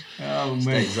 Oh,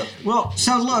 man. Well,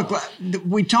 so look,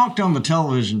 we talked on the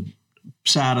television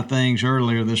side of things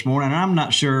earlier this morning, and I'm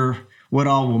not sure what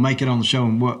all will make it on the show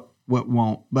and what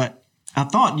won't. But I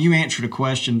thought you answered a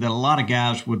question that a lot of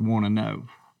guys would want to know,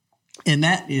 and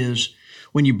that is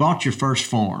when you bought your first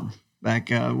farm.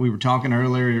 Like we were talking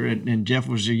earlier, and Jeff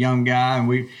was a young guy, and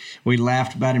we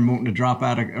laughed about him wanting to drop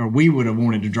out or we would have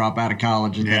wanted to drop out of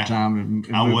college at that time.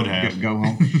 And I would have. Go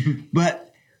home.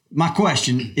 But my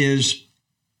question is,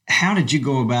 how did you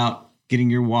go about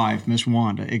getting your wife, Miss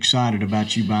Wanda, excited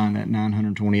about you buying that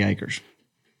 920 acres?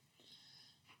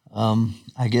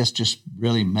 I guess just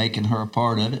really making her a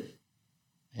part of it.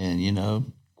 And, of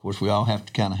course, we all have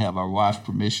to kind of have our wife's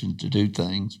permission to do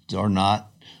things or not.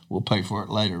 We'll pay for it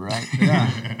later, right?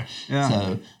 Yeah.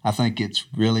 So I think it's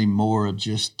really more of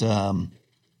just I've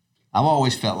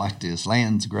always felt like this.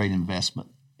 Land's a great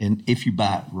investment. And if you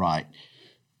buy it right,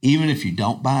 even if you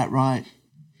don't buy it right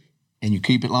and you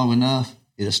keep it long enough,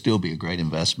 it'll still be a great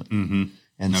investment. Mm-hmm.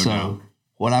 And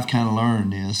what I've kind of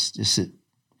learned is just that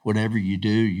whatever you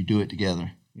do it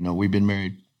together. We've been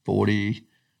married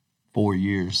 44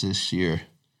 years this year.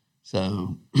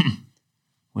 So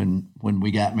when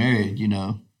we got married,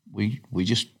 we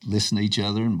just listen to each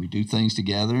other and we do things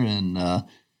together. And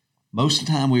most of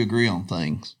the time we agree on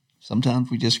things. Sometimes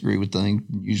we disagree with things.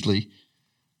 Usually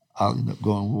I'll end up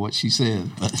going with what she said.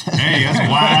 But hey, that's a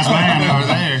wise man over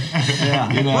there.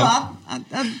 Yeah. Well,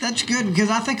 that's good, because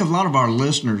I think a lot of our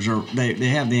listeners they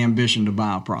have the ambition to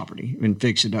buy a property and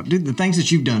fix it up, do the things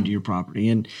that you've done to your property,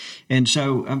 and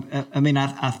so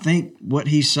I think what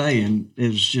he's saying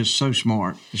is just so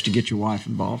smart, is to get your wife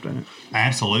involved in it.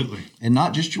 Absolutely, and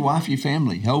not just your wife, your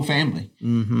family, whole family.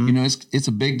 Mm-hmm. It's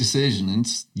a big decision, and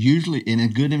it's usually in a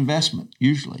good investment.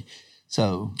 Usually.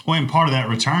 So, and part of that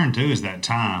return too is that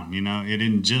time. It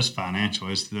isn't just financial;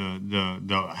 it's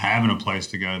the having a place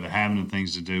to go, the having the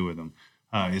things to do with them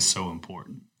is so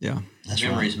important. Yeah, that's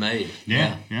memories made.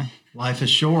 Yeah. Life is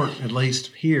short, at least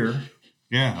here.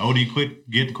 Yeah, older you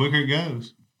get, the quicker it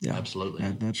goes. Yeah, absolutely.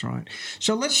 That's right.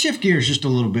 So let's shift gears just a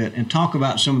little bit and talk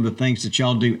about some of the things that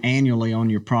y'all do annually on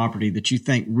your property that you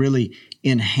think really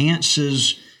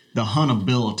enhances the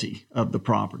huntability of the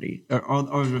property.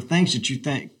 Or there things that you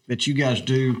think that you guys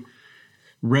do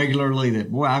regularly that,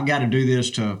 boy, I've got to do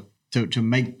this to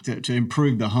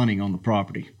improve the hunting on the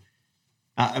property?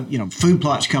 Food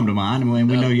plots come to mind. I mean,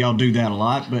 we know y'all do that a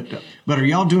lot, but are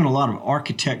y'all doing a lot of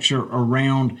architecture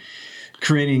around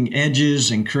creating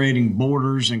edges and creating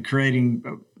borders and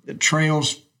creating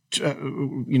trails,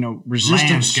 resistance?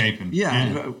 Landscaping.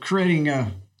 Yeah.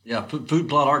 Creating food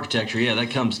plot architecture. That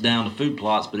comes down to food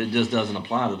plots, but it just doesn't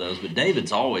apply to those. But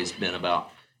David's always been about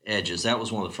edges. That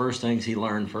was one of the first things he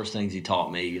learned, first things he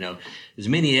taught me. As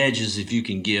many edges if you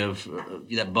can give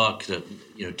that buck,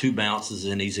 2 bounces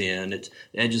and he's in. The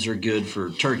edges are good for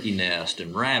turkey nest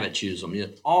and rabbits use them.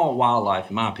 All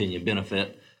wildlife, in my opinion,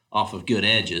 benefit off of good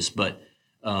edges, but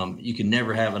you can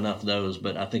never have enough of those.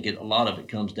 But I think a lot of it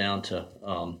comes down to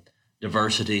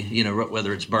diversity, you know,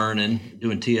 whether it's burning,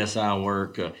 doing TSI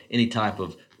work, any type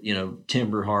of, you know,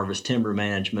 timber harvest, timber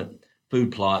management,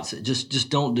 food plots. Just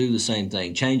don't do the same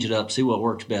thing. Change it up. See what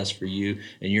works best for you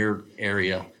and your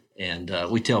area. And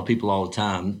we tell people all the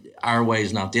time, our way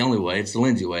is not the only way. It's the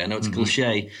Lindsay way. I know it's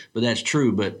cliche, but that's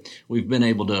true. But we've been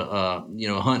able to, you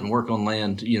know, hunt and work on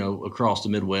land, you know, across the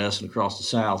Midwest and across the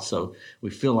South. So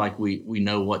we feel like we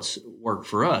know what's worked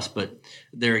for us. But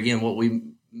there again, what we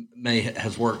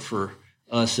has worked for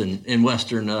us in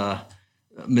Western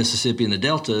Mississippi and the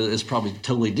Delta is probably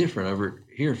totally different over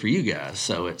here for you guys.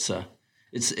 So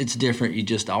it's different. You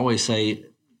just always say,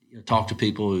 you know, talk to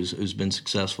people who's been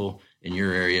successful in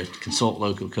your area, consult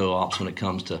local co-ops when it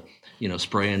comes to, you know,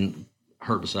 spraying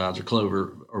herbicides or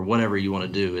clover or whatever you want to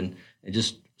do, and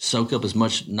just soak up as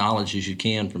much knowledge as you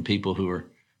can from people who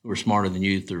are smarter than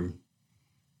you through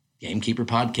Gamekeeper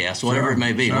podcasts, whatever it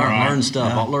may be. Learn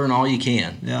stuff. Yeah. Learn all you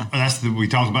can. Yeah. We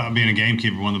talked about being a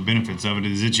gamekeeper. One of the benefits of it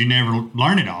is that you never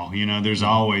learn it all. You know, there's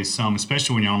always some,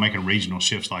 especially when you're making regional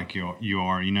shifts like you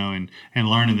are, you know, and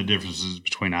learning the differences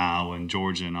between Iowa and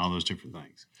Georgia and all those different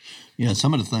things. Yeah,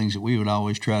 some of the things that we would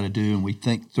always try to do, and we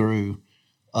think through,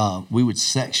 we would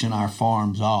section our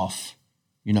farms off.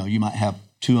 You know, you might have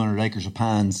 200 acres of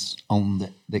pines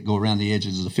that go around the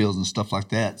edges of the fields and stuff like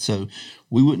that. So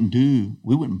we wouldn't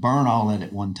burn all that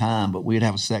at one time, but we'd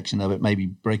have a section of it, maybe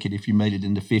break it if you made it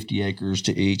into 50 acres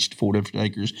to each, 4 different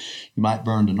acres. You might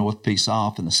burn the north piece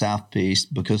off and the south piece,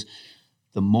 because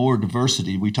the more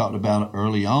diversity we talked about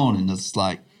early on, and it's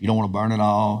like, you don't want to burn it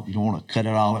all. You don't want to cut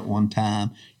it all at one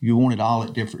time. You want it all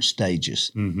at different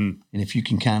stages. Mm-hmm. And if you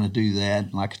can kind of do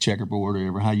that, like a checkerboard or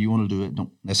whatever, how you want to do it,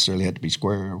 don't necessarily have to be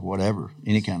square or whatever,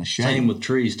 any kind of shape. Same with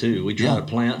trees, too. We try to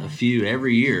plant a few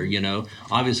every year, you know.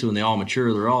 Obviously, when they all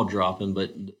mature, they're all dropping,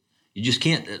 but you just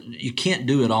can't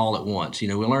do it all at once. You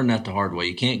know, we learned that the hard way.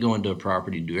 You can't go into a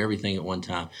property and do everything at one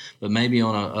time. But maybe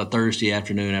on a Thursday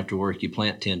afternoon after work, you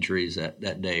plant 10 trees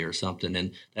that day or something.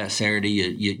 And that Saturday,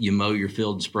 you mow your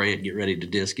field and spray it, get ready to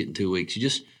disc it in 2 weeks.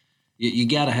 You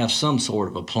got to have some sort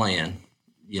of a plan,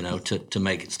 you know, to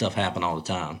make stuff happen all the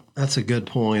time. That's a good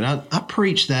point. I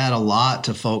preach that a lot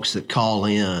to folks that call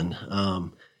in.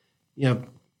 You know,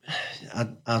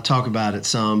 I talk about it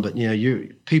some, but, you know,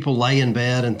 people lay in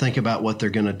bed and think about what they're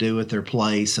going to do at their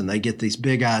place, and they get these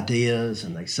big ideas,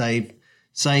 and they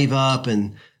save up,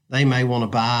 and they may want to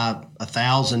buy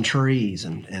 1,000 trees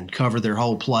and cover their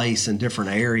whole place in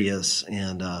different areas.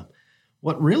 And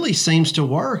what really seems to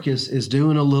work is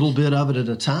doing a little bit of it at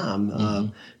a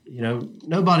time. You know,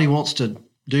 nobody wants to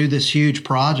do this huge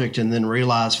project and then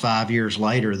realize 5 years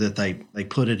later that they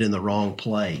put it in the wrong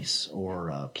place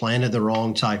or planted the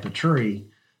wrong type of tree.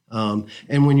 And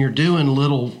when you're doing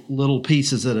little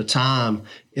pieces at a time,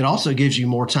 it also gives you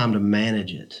more time to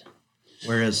manage it.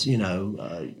 Whereas, you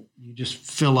know, you just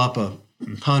fill up a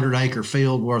 100-acre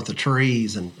field worth of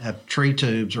trees and have tree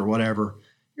tubes or whatever,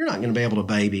 you're not going to be able to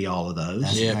baby all of those.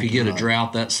 That's if you get a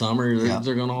drought that summer,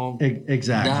 they're going to all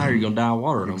die, or you're going to die of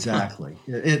water. Exactly.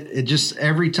 It just,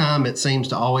 every time it seems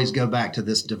to always go back to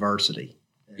this diversity.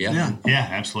 Yeah,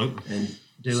 absolutely. And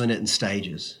doing it in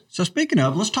stages. So speaking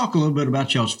of, let's talk a little bit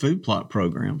about y'all's food plot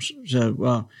programs.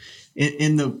 So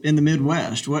in the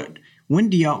Midwest,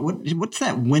 what's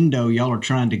that window y'all are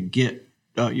trying to get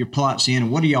your plots in,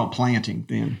 and what are y'all planting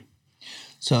then?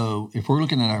 So if we're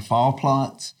looking at our fall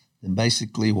plots, then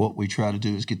basically what we try to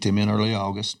do is get them in early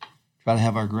August, try to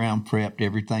have our ground prepped,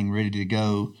 everything ready to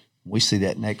go. We see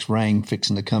that next rain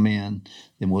fixing to come in,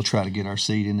 then we'll try to get our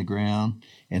seed in the ground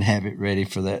and have it ready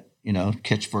for that, you know,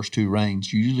 catch first 2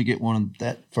 rains. You usually get one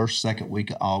that first, second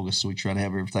week of August, so we try to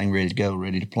have everything ready to go,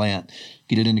 ready to plant,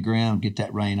 get it in the ground, get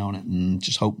that rain on it, and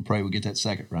just hope and pray we get that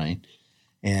second rain.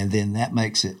 And then that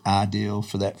makes it ideal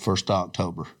for that 1st of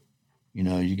October. You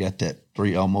know, you got that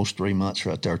almost 3 months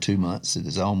right there, 2 months. It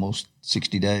is almost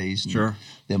 60 days. Sure.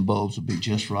 Them bulbs will be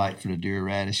just right for the deer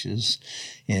radishes.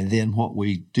 And then what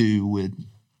we do with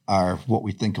what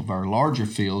we think of our larger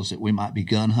fields that we might be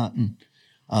gun hunting,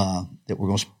 that we're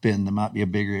going to spend, there might be a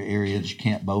bigger area that you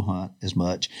can't bow hunt as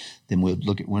much. Then we'll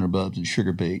look at winter bulbs and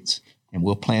sugar beets, and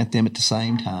we'll plant them at the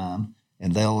same time,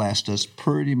 and they'll last us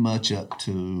pretty much up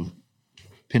to,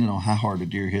 depending on how hard the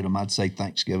deer hit them, I'd say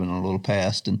Thanksgiving or a little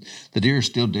past. And the deer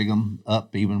still dig them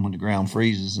up even when the ground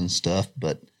freezes and stuff,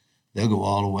 but they'll go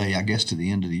all the way, I guess, to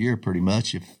the end of the year pretty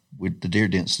much if the deer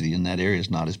density in that area is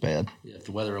not as bad. Yeah, if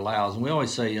the weather allows. And we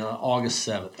always say August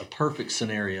 7th, a perfect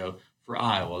scenario for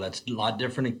Iowa. That's a lot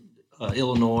different in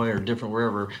Illinois or different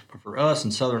wherever. But for us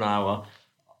in southern Iowa,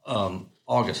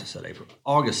 August, I said April.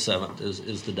 August 7th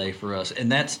is the day for us. And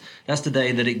that's the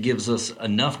day that it gives us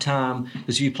enough time.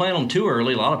 Because if you plant them too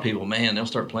early, a lot of people, man, they'll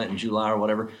start planting in July or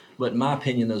whatever. But in my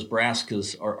opinion, those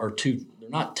brassicas are too, they're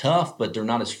not tough, but they're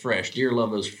not as fresh. Deer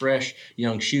love those fresh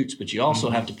young shoots, but you also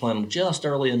have to plant them just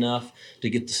early enough to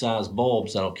get the size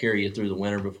bulbs that'll carry you through the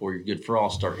winter before your good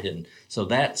frost start hitting. So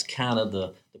that's kind of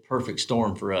the perfect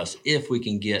storm for us if we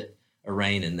can get a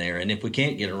rain in there. And if we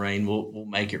can't get a rain, we'll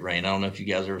make it rain. I don't know if you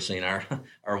guys have ever seen our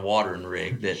watering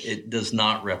rig, that it does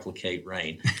not replicate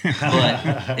rain,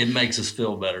 but it makes us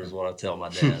feel better is what I tell my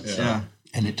dad. So. Yeah.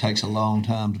 And it takes a long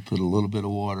time to put a little bit of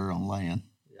water on land.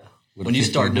 Yeah. When you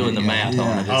start doing the math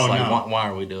on it, it's why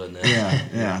are we doing this?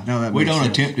 Yeah. No, we don't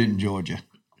attempt it in Georgia.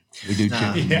 We do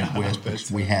attempt it in the Midwest,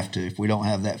 but we have to. If we don't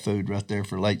have that food right there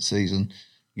for late season,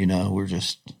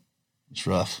 it's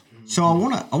rough. So I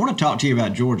want to talk to you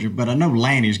about Georgia, but I know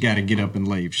Lanny's got to get up and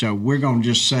leave. So we're going to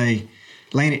just say,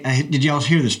 Lanny, did y'all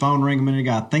hear this phone ring a minute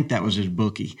ago? I think that was his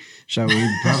bookie. So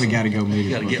we probably got to go meet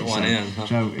him. Got to get one in.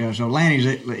 Huh? So Lanny's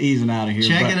easing out of here.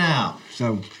 Checking out.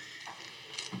 So.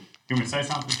 You want me to say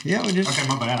something? Yeah, we just. Okay,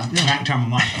 my bad. I'm trying to turn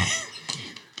my mic off.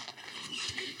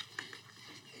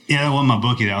 Yeah, that wasn't my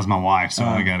bookie. That was my wife, so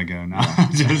I got to go now.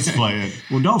 Just play it.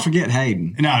 Well, don't forget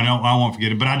Hayden. No, I won't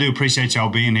forget it. But I do appreciate y'all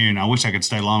being here, and I wish I could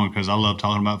stay longer because I love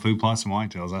talking about food plots and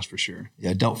whitetails, that's for sure.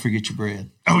 Yeah, don't forget your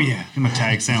bread. Oh, yeah. I'm a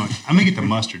tag sandwich. I'm going to get the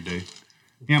mustard, dude.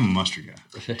 Yeah, I'm a mustard guy.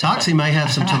 Toxie may have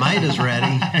some tomatoes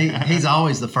ready. He's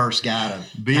always the first guy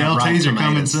to BLTs are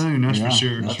coming soon, that's for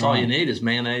sure. That's all you need is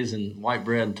mayonnaise and white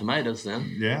bread and tomatoes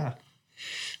then. Yeah.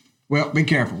 Well, be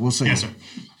careful. We'll see. Yes, sir.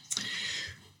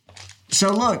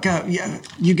 So, look,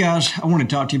 you guys, I want to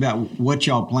talk to you about what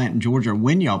y'all plant in Georgia or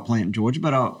when y'all plant in Georgia,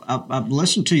 but I've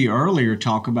listened to you earlier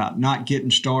talk about not getting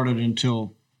started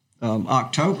until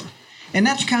October. And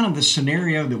that's kind of the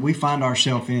scenario that we find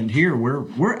ourselves in here.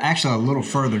 We're actually a little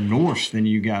further north than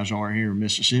you guys are here in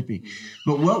Mississippi.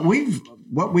 But what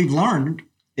we've learned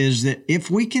is that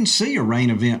if we can see a rain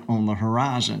event on the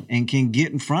horizon and can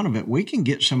get in front of it, we can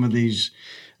get some of these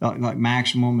like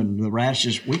Maximum and the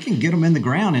radishes, we can get them in the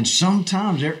ground. And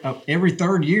sometimes every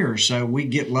third year or so, we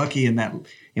get lucky in that,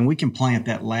 and we can plant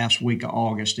that last week of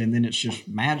August, and then it's just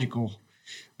magical.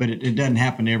 But it doesn't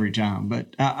happen every time.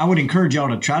 But I would encourage y'all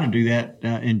to try to do that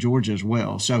in Georgia as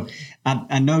well. So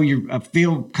I know I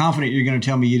feel confident you're going to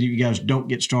tell me you guys don't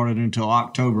get started until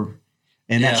October.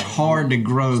 And that's hard to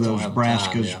grow those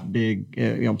brassicas big,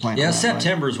 plant. Yeah,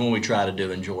 September is when we try to do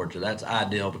in Georgia. That's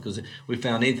ideal because we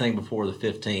found anything before the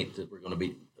 15th that we're going to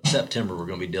be September. We're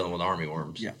going to be dealing with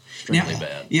armyworms. Yeah, extremely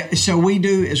bad. Yeah, so we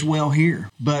do as well here,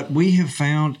 but we have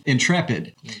found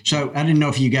Intrepid. So I didn't know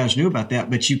if you guys knew about that,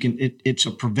 but you can. It's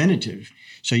a preventative,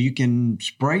 so you can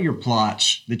spray your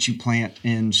plots that you plant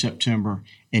in September,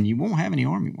 and you won't have any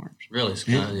armyworms. Really? It's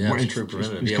true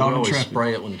preventative. We always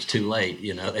spray it when it's too late.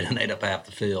 They done ate up half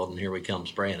the field, and here we come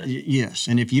spraying it. Yes,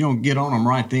 and if you don't get on them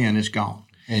right then, it's gone.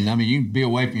 And I mean, you can be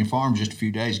away from your farm just a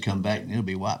few days, come back, and it'll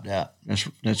be wiped out.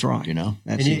 That's right.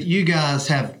 And you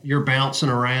guys you're bouncing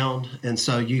around, and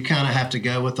so you kind of have to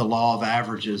go with the law of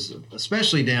averages,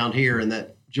 especially down here in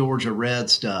that Georgia red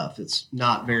stuff. It's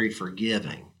not very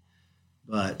forgiving.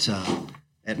 But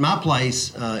at my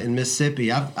place in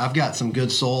Mississippi, I've got some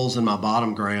good soils in my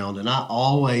bottom ground, and I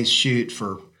always shoot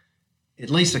for at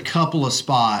least a couple of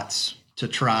spots to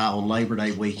try on Labor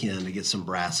Day weekend to get some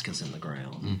brassicas in the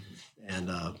ground. Mm-hmm. And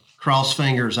cross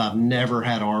fingers, I've never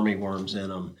had armyworms in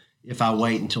them if I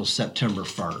wait until September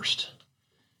 1st.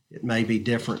 It may be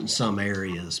different in some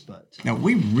areas, but... Now,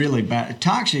 we really bad.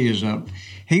 Toxie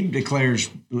he declares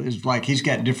is like he's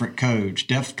got different codes,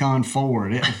 DEFCON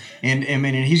 4. And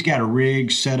he's got a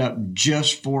rig set up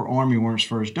just for armyworms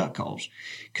for his duck calls.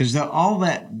 Because all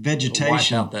that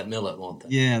vegetation... Wipe out that millet, won't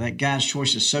they? Yeah, that guy's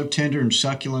choice is so tender and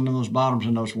succulent in those bottoms,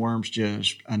 and those worms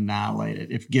just annihilate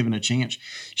it if given a chance.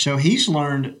 So he's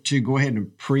learned to go ahead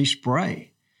and pre-spray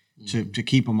to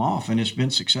keep them off, and it's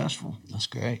been successful. That's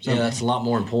great. So, that's a lot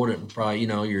more important. Probably,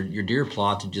 your deer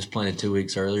plot that just planted 2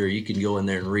 weeks earlier, you can go in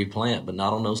there and replant, but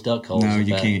not on those duck holes. No,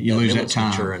 you can't. You lose that time.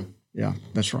 Maturing. Yeah,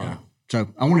 that's right. Yeah. So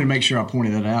I wanted to make sure I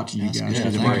pointed that out to you guys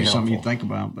because it might be something you think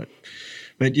about,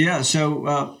 But yeah,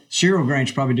 so cereal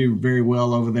grains probably do very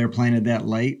well over there, planted that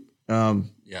late.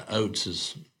 Oats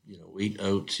is, wheat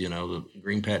oats, the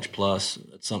Green Patch Plus.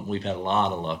 That's something we've had a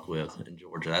lot of luck with in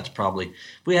Georgia. That's probably,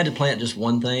 if we had to plant just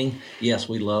one thing, yes,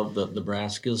 we love the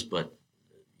brassicas, but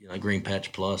Green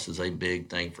Patch Plus is a big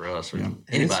thing for us or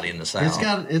anybody in the South.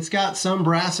 It's got some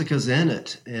brassicas in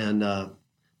it, and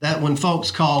that when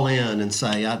folks call in and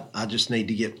say, I just need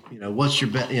to get, what's your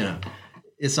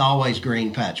it's always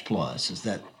Green Patch Plus. Is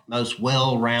that most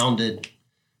well-rounded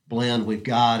blend we've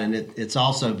got, and it's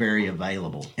also very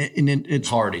available. And it's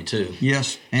Hardy too.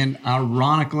 Yes, and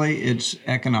ironically, it's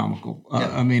economical.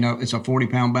 I mean, it's a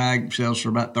 40-pound bag, sells for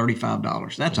about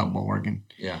 $35. That's a bargain.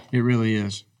 Yeah, it really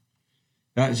is.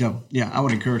 So yeah, I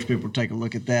would encourage people to take a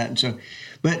look at that. And so,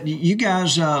 but you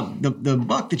guys, the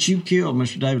buck that you killed,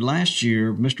 Mr. David, last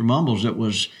year, Mr. Mumbles, that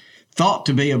was thought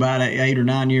to be about 8 or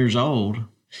 9 years old.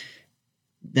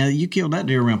 Now, you killed that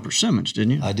deer around Persimmons,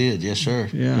 didn't you? I did, yes, sir.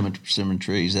 Yeah. Coming to Persimmon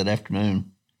Trees that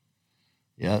afternoon.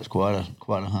 Yeah, it's quite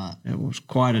a hunt. It was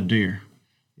quite a deer.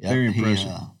 Yeah, Very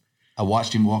impressive. I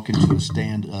watched him walk into a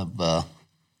stand of. I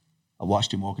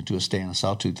watched him walk into a stand of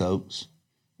Sawtooth Oaks,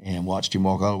 and watched him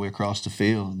walk all the way across the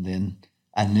field. And then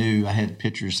I knew I had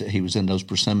pictures that he was in those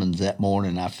persimmons that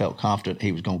morning. I felt confident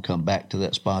he was going to come back to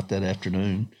that spot that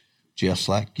afternoon. Jeff's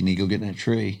like, you need to go get in that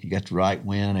tree. You got the right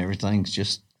wind. Everything's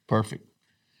just perfect.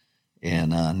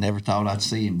 And I never thought I'd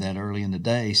see him that early in the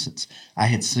day, since I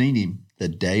had seen him the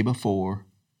day before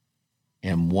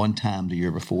and one time the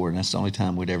year before, and that's the only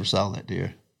time we'd ever saw that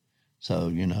deer.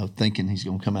 So, thinking he's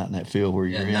going to come out in that field where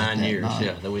you're at 9 that years,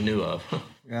 night. that we knew of.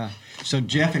 Yeah. So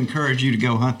Jeff encouraged you to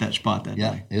go hunt that spot that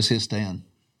Yeah, day. it's his stand.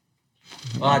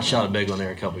 Well, I'd shot a big one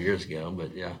there a couple of years ago,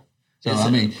 but yeah. So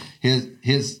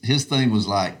his thing was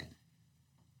like,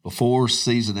 before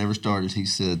season ever started, he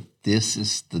said, "This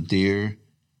is the deer,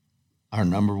 our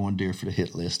number one deer for the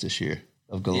hit list this year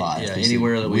of Goliath." Yeah, He said,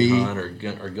 anywhere that we hunt or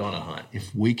going to hunt.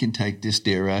 If we can take this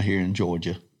deer out here in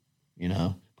Georgia,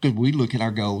 because we look at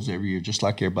our goals every year, just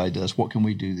like everybody does. What can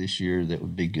we do this year that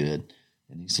would be good?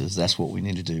 And he says, that's what we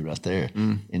need to do right there.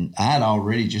 And I had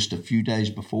already just a few days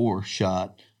before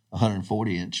shot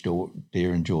 140-inch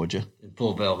deer in Georgia. In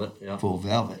full velvet, yeah. Full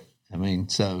velvet. I mean,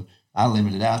 so I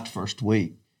limited out the first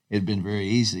week. It'd been very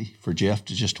easy for Jeff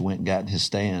to just went and got in his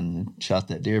stand and shot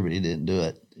that deer, but he didn't do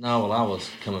it. No, well, I was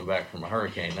coming back from a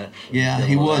hurricane. Yeah,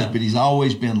 he was, but he's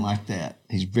always been like that.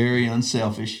 He's very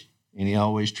unselfish, and he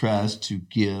always tries to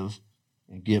give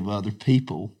other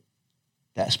people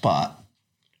that spot.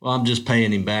 Well, I'm just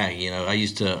paying him back. I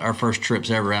used to, our first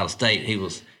trips ever out of state,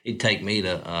 he'd take me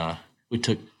to, we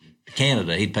took to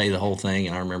Canada. He'd pay the whole thing.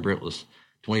 And I remember it was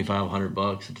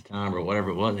 $2,500 at the time or whatever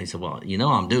it was. And he said, well,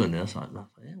 I'm doing this. I said,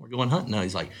 yeah, we're going hunting now.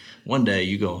 He's like, one day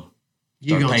you go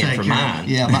start paying for mine.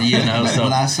 Yeah. So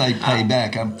when I say pay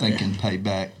back, I'm thinking pay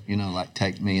back, like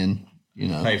take me and,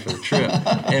 pay for the trip.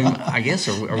 And I guess,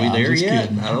 are we there yet?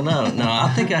 Kidding. I don't know. No,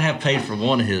 I think I have paid for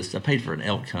one of his. I paid for an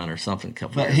elk hunt or something.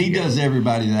 But he does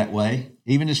everybody that way.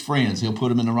 Even his friends, he'll put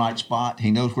them in the right spot.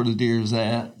 He knows where the deer is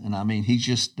at. And I mean, he's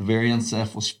just a very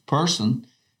unselfish person.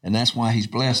 And that's why he's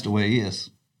blessed the way he is.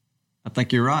 I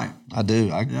think you're right. I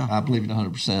do. I believe it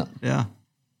 100%. Yeah.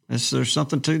 There's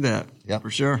something to that. Yeah,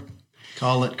 for sure.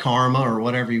 Call it karma or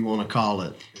whatever you want to call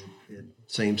it. It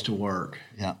seems to work.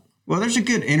 Yeah. Well, there's a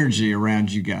good energy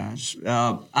around you guys.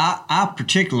 I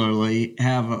particularly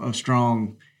have a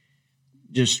strong,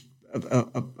 it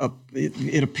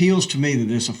appeals to me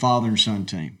that it's a father and son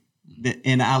team.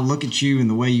 And I look at you and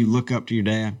the way you look up to your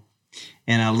dad,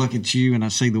 and I look at you and I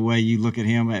see the way you look at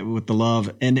him with the love.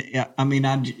 And I mean,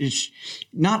 it's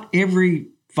not every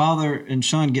father and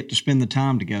son get to spend the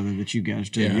time together that you guys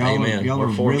do. Yeah, y'all are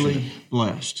fortunate. really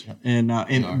blessed,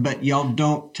 but y'all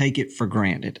don't take it for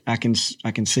granted. I can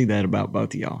see that about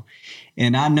both of y'all,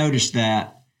 and I noticed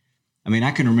that. I mean,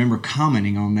 I can remember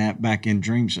commenting on that back in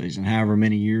dream season, however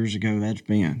many years ago that's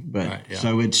been. But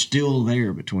So it's still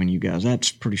there between you guys.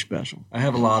 That's pretty special. I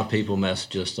have a lot of people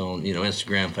message us on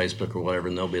Instagram, Facebook, or whatever,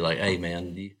 and they'll be like, "Hey,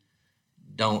 man,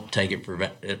 don't take it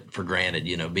for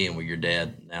granted, being with your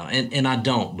dad now." And I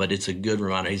don't, but it's a good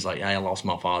reminder. He's like, "Hey, I lost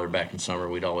my father back in summer.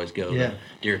 We'd always go to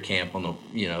deer camp on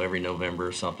the, every November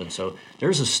or something." So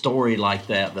there's a story like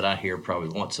that I hear probably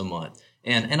once a month.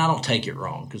 And I don't take it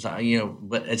wrong because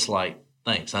but it's like,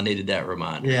 thanks, I needed that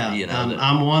reminder. Yeah,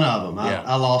 I'm one of them.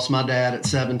 I lost my dad at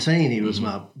 17. He was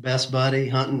my best buddy,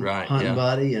 hunting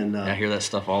buddy. And I hear that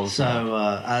stuff all the time.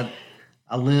 So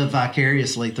I live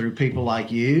vicariously through people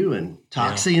like you and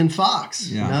Toxie and Fox.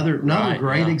 Yeah. Another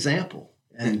great example.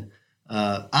 And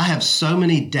I have so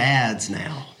many dads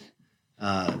now.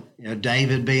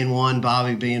 David being one,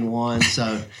 Bobby being one.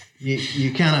 So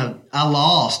you kind of, I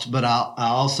lost, but I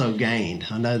also gained.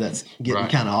 I know that's getting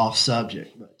kind of off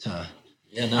subject, but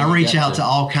I reach out to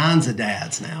all kinds of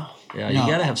dads now. Yeah, you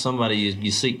got to have somebody you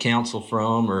seek counsel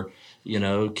from, or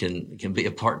can be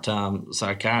a part-time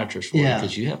psychiatrist for you,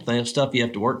 because you have to have stuff you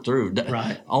have to work through.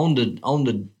 Right. On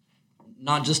the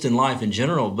not just in life in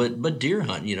general, but deer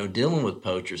hunting, dealing with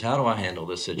poachers. How do I handle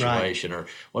this situation? Or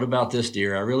what about this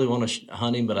deer? I really want to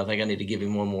hunt him, but I think I need to give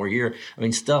him one more year. I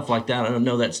mean, stuff like that. I don't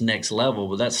know that's next level,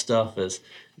 but that stuff is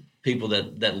people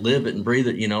that live it and breathe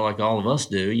it, like all of us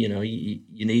do.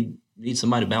 You need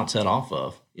somebody to bounce that off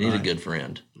of. You need a good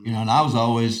friend. And I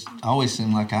always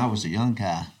seemed like I was a young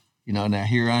guy. Now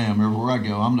here I am. Everywhere I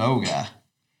go, I'm the old guy.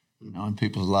 And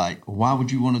people's like, well, why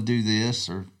would you want to do this?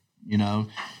 Or,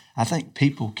 I think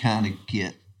people kind of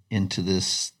get into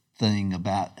this thing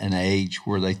about an age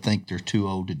where they think they're too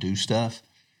old to do stuff.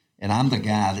 And I'm the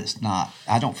guy that's not.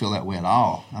 I don't feel that way at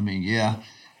all. I mean,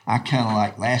 I kind of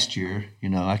like last year,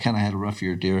 I kind of had a rough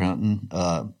year deer hunting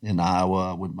in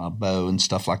Iowa with my bow and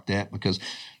stuff like that because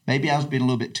maybe I was being a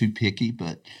little bit too picky,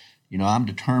 but, I'm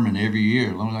determined every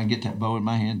year, as long as I get that bow in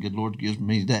my hand, good Lord gives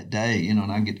me that day, and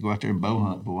I get to go out there and bow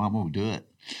hunt, boy, I'm going to do it.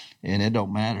 And it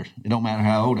don't matter. It don't matter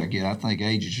how old I get. I think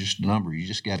age is just a number. You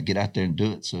just got to get out there and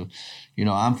do it. So,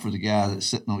 I'm for the guy that's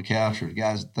sitting on the couch or the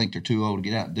guys that think they're too old to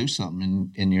get out and do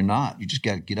something, and you're not. You just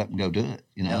got to get up and go do it,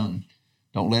 and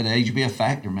don't let age be a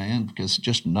factor, man, because it's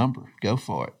just a number. Go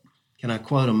for it. Can I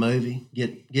quote a movie?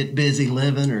 Get busy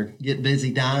living or get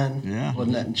busy dying. Yeah.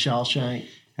 Wasn't that in Shawshank?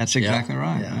 That's exactly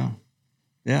right.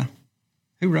 Yeah.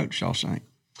 Who wrote Shawshank?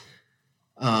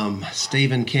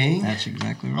 Stephen King. That's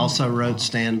exactly right. Also wrote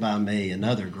Stand By Me,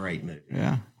 another great movie.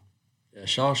 Yeah.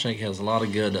 Shawshank has a lot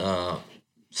of good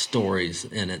stories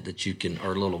in it that you can,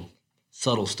 or little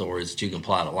subtle stories that you can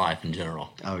apply to life in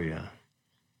general. Oh, yeah.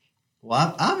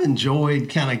 Well, I've enjoyed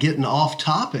kind of getting off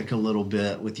topic a little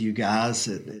bit with you guys,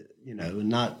 and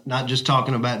not just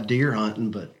talking about deer hunting,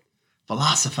 but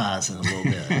philosophizing a little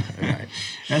bit. Right.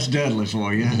 That's Dudley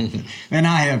for you. And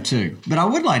I have too. But I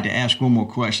would like to ask one more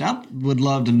question. I would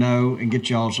love to know and get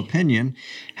y'all's opinion.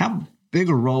 How big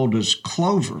a role does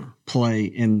clover play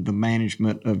in the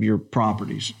management of your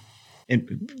properties?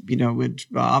 And, it's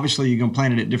obviously you're going to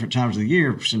plant it at different times of the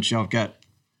year since y'all got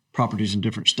properties in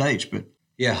different states, but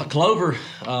yeah, clover,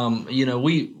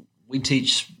 we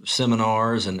teach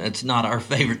seminars, and it's not our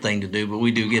favorite thing to do, but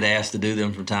we do get asked to do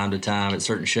them from time to time at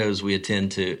certain shows we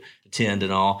attend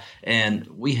and all. And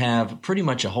we have pretty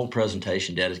much a whole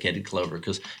presentation dedicated to clover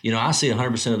because, I see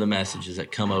 100% of the messages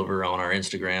that come over on our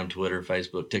Instagram, Twitter,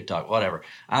 Facebook, TikTok, whatever.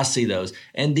 I see those.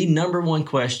 And the number one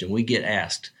question we get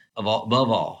asked above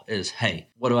all is, hey,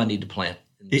 what do I need to plant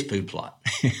in this food plot?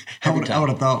 I would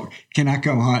have thought, can I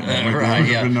come hunt? Right,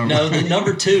 yeah. No, the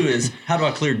number two is, how do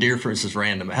I clear deer, for instance,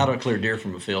 random? How do I clear deer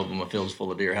from a field when my field's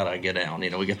full of deer? How do I get down?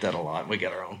 We get that a lot. We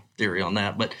got our own theory on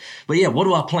that. But yeah, what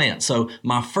do I plant? So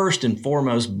my first and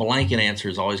foremost blanket answer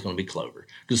is always going to be clover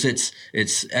because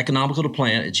it's economical to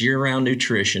plant. It's year-round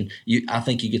nutrition. I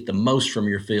think you get the most from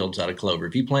your fields out of clover.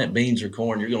 If you plant beans or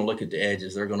corn, you're going to look at the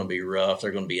edges. They're going to be rough.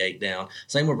 They're going to be ate down.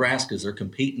 Same with brassicas. They're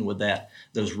competing with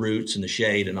those roots and the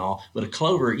shade and all. But a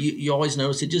clover, you always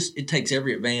notice it takes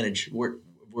every advantage where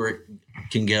it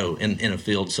can go in a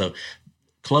field. So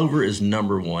clover is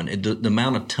number one. The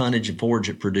amount of tonnage and forage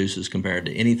it produces compared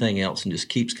to anything else and just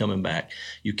keeps coming back.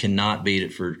 You cannot beat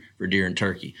it for deer and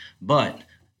turkey. But,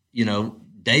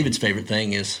 David's favorite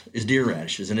thing is deer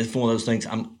radishes. And it's one of those things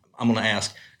I'm going to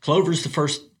ask. Clover is the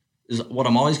first is what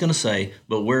I'm always going to say,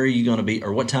 but where are you going to be,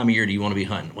 or what time of year do you want to be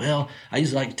hunting? Well, I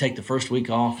usually like to take the first week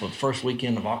off, or the first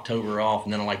weekend of October off,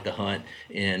 and then I like to hunt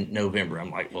in November.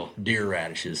 I'm like, well, deer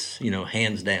radishes,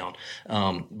 hands down.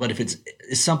 But if it's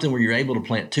something where you're able to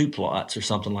plant two plots or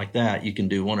something like that, you can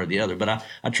do one or the other. But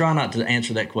I try not to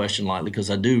answer that question lightly because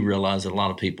I do realize that a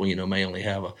lot of people, may only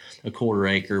have a quarter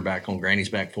acre back on Granny's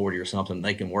Back 40 or something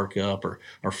they can work up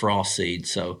or frost seed.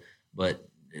 So, but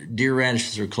deer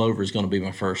radishes or clover is going to be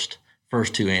my first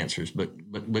two answers,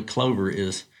 but clover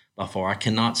is by far. I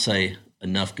cannot say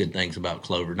enough good things about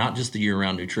clover. Not just the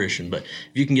year-round nutrition, but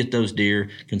if you can get those deer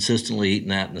consistently eating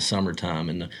that in the summertime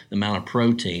and the amount of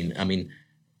protein. I mean,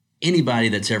 anybody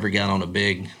that's ever got on a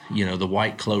big, the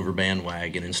white clover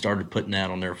bandwagon and started putting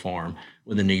that on their farm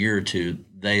within a year or two,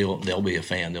 they'll be a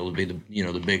fan. They'll be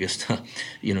the biggest,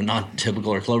 not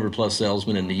typical or Clover Plus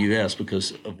salesman in the U.S.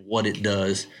 because of what it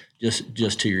does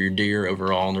just to your deer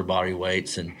overall and their body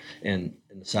weights and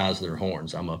the size of their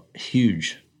horns. I'm a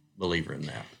huge believer in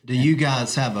that. Do you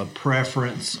guys have a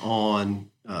preference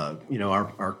on,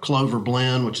 our Clover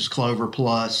blend, which is Clover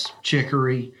Plus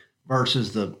Chicory,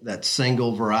 versus that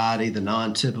single variety, the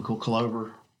non-typical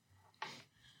clover?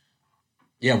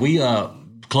 Yeah, we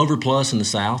Clover Plus in the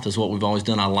South is what we've always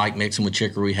done. I like mixing with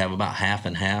chicory. We have about half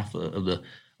and half of the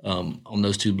on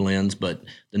those two blends. But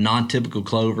the non-typical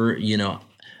clover,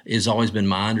 it's always been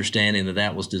my understanding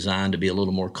that was designed to be a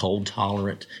little more cold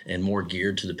tolerant and more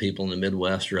geared to the people in the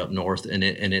Midwest or up north,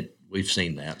 and we've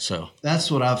seen that. So that's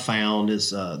what I've found is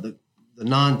the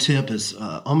non-tip is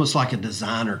almost like a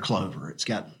designer clover. It's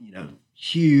got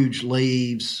huge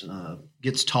leaves,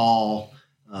 gets tall,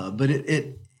 but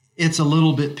it it's a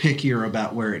little bit pickier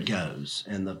about where it goes.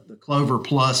 And the Clover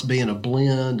Plus being a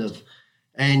blend of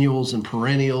annuals and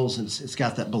perennials, and it's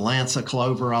got that Balanza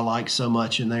clover I like so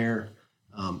much in there.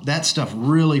 That stuff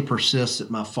really persists at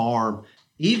my farm,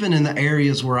 even in the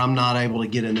areas where I'm not able to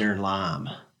get in there and lime.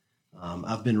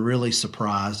 I've been really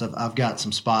surprised. I've got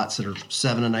some spots that are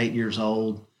 7 and 8 years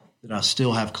old that I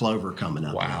still have clover coming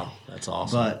up. Wow, that's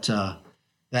awesome. But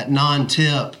that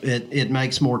non-tip, it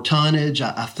makes more tonnage.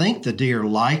 I think the deer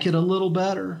like it a little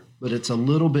better, but it's a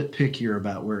little bit pickier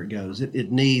about where it goes.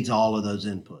 It needs all of those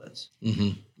inputs.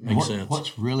 Mm-hmm. Makes sense.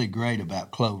 What's really great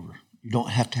about clover, you don't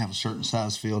have to have a certain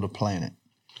size field to plant it.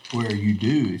 Where you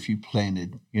do if you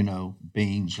planted,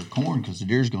 beans or corn, because the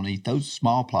deer's going to eat those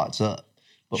small plots up.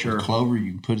 But with clover,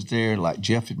 you can put it there. Like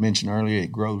Jeff had mentioned earlier,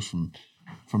 it grows from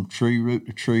tree root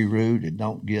to tree root. It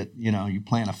don't get, you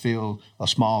plant a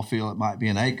small field that might be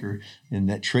an acre, and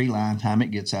that tree line, time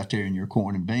it gets out there in your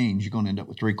corn and beans, you're going to end up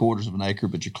with 3/4 of an acre,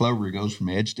 but your clover goes from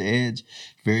edge to edge.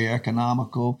 Very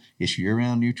economical. It's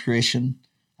year-round nutrition.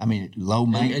 I mean, low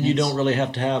maintenance. And you don't really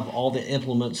have to have all the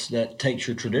implements that takes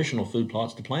your traditional food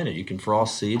plots to plant it. You can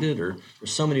frost seed it, or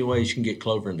there's so many ways you can get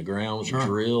clover in the ground with a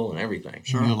drill and everything.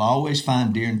 Sure. You'll always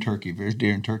find deer and turkey. If there's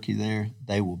deer and turkey there,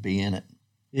 they will be in it.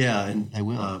 Yeah, and they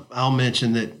will. I'll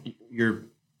mention that you're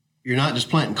not just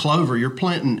planting clover; you're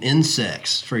planting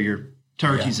insects for your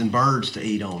turkeys and birds to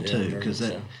eat on too. Because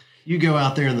you go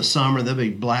out there in the summer, there'll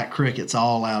be black crickets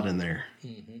all out in there.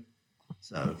 Mm-hmm.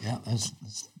 So that's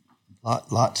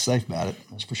lot safe about it.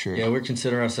 That's for sure. Yeah, we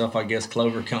consider ourselves, I guess,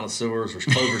 clover connoisseurs or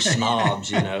clover snobs.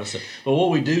 So, but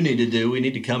what we do need to do, we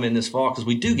need to come in this fall, because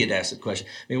we do get asked the question.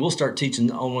 I mean, we'll start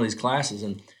teaching on one of these classes,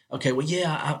 and okay, well,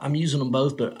 yeah, I'm using them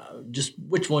both, but just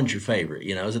which one's your favorite?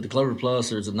 Is it the Clover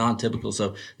Plus or is it non-typical?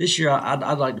 So this year,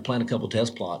 I'd like to plant a couple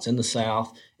test plots in the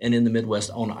South and in the Midwest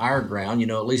on our ground.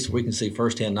 At least we can see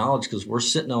firsthand knowledge, because we're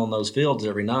sitting on those fields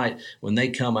every night. When they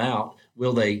come out,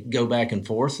 will they go back and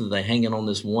forth? Are they hanging on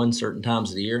this one certain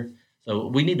times of the year? So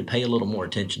we need to pay a little more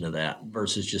attention to that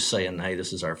versus just saying, hey,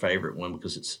 this is our favorite one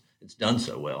because it's done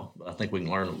so well. But I think we can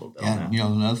learn a little bit on that.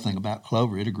 Another thing about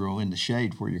clover, it'll grow in the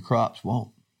shade where your crops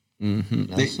won't.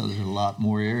 Mm-hmm. So there's a lot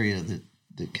more area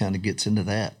that kind of gets into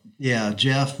that. Yeah,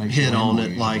 Jeff hit on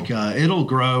it. It'll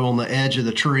grow on the edge of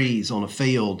the trees on a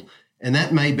field, and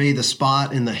that may be the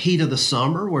spot in the heat of the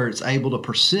summer where it's able to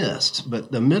persist.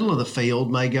 But the middle of the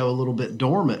field may go a little bit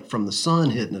dormant from the sun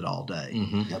hitting it all day.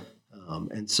 Mm-hmm. Yep.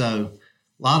 And so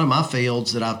a lot of my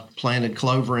fields that I planted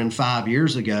clover in 5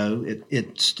 years ago,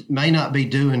 it may not be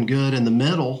doing good in the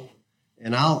middle.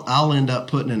 And I'll end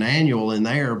up putting an annual in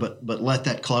there, but let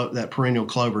that perennial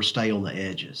clover stay on the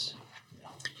edges.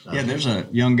 Yeah, there's a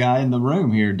young guy in the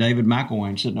room here, David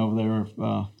McElwain, sitting over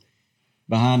there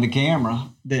behind the camera,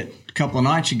 that a couple of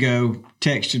nights ago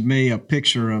texted me a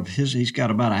picture of he's got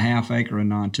about a half acre of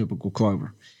non-typical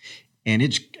clover. And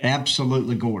it's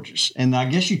absolutely gorgeous. And I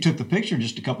guess you took the picture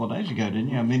just a couple of days ago, didn't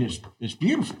you? I mean, it's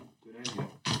beautiful.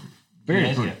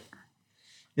 Very pretty.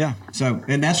 Yeah. So,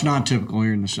 and that's non-typical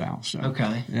here in the South. So,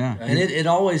 okay. Yeah. And it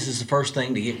always is the first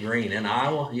thing to get green in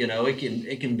Iowa.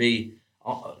 It can be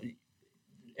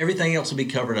everything else will be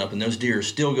covered up, and those deer are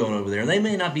still going over there. And they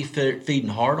may not be feeding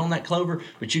hard on that clover,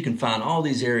 but you can find all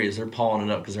these areas they're pawing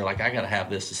it up because they're like, I got to have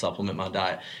this to supplement my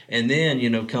diet. And then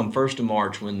come 1st of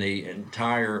March, when the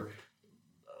entire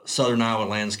southern Iowa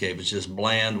landscape is just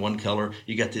bland, one color,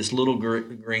 you got this little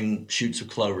green shoots of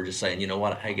clover just saying, you know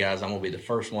what, hey guys, I'm going to be the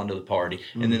first one to the party.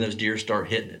 Mm-hmm. And then those deer start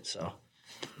hitting it. So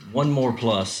one more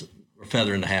plus or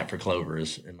feather in the hat for clover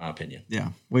is, in my opinion. Yeah,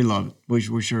 we love it.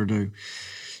 We sure do.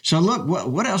 So look,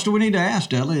 what else do we need to ask,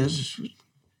 Dudley?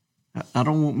 I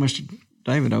don't want Mr.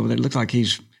 David over there. It looks like he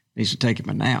needs to take him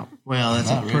a nap. Well, that's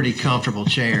a pretty comfortable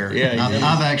chair. Yeah,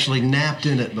 I've actually napped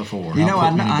in it before.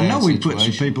 I know we put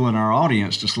some people in our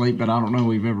audience to sleep, but I don't know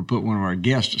we've ever put one of our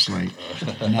guests to sleep.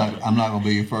 I'm not going to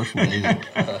be your first one either.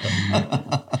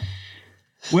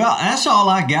 Well, that's all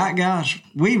I got, guys.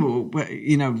 We will,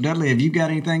 Dudley, have you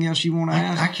got anything else you want to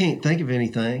ask? I can't think of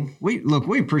anything. We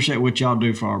appreciate what y'all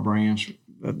do for our brands.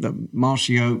 The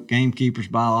Mossy Oak, Gamekeepers,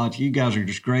 Biologic, you guys are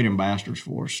just great ambassadors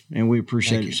for us, and we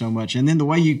appreciate it so much. And then the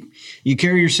way you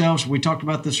carry yourselves, we talked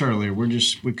about this earlier.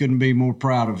 We couldn't be more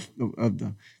proud of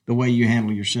the way you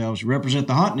handle yourselves. You represent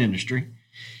the hunting industry,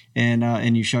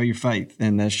 and you show your faith,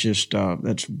 and that's just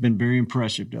that's been very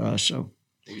impressive to us. So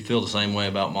we feel the same way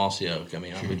about Mossy Oak. I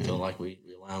mean, we feel like we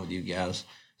align with you guys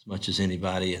as much as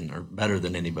anybody, or better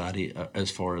than anybody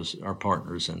as far as our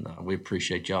partners, and we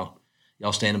appreciate y'all.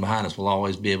 Y'all standing behind us. We'll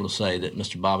always be able to say that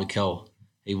Mr. Bobby Cole,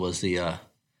 he was the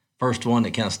first one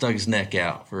that kind of stuck his neck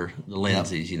out for the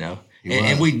Lindsays,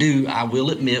 And we do, I will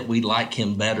admit, we like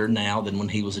him better now than when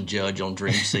he was a judge on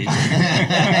Dream Season. But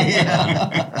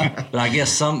I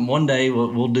guess one day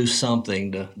we'll do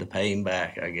something to pay him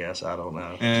back, I guess. I don't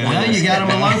know. Well, you got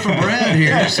him a loaf of bread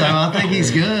here, so I think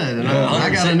he's good. And I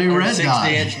got a new red dot.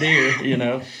 60-inch deer, you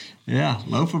know. Yeah,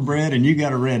 loaf of bread and you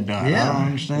got a red dot. Yeah. I don't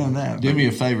understand that. Do me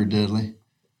a favor, Dudley.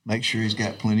 Make sure he's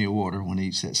got plenty of water when he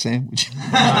eats that sandwich.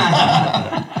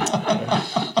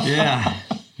 Yeah.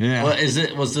 Yeah. Well,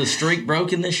 was the streak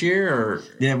broken this year, or?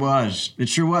 Yeah, it was. It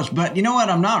sure was. But you know what?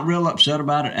 I'm not real upset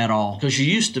about it at all. Because you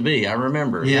used to be. I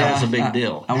remember. Yeah, that was a big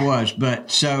deal. I was. But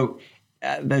so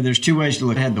there's two ways to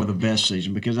look at the best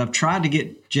season, because I've tried to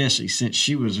get Jessie since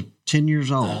she was 10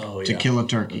 years old to kill a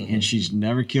turkey, and she's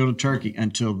never killed a turkey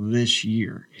until this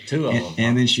year. Two of them.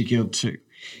 And then she killed two.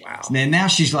 Wow. And now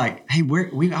she's like, hey, I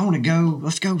want to go.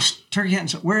 Let's go turkey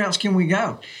hunting. Where else can we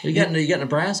go? You got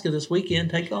Nebraska this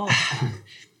weekend. Take off.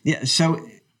 Yeah, so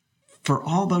for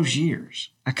all those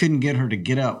years, I couldn't get her to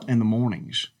get up in the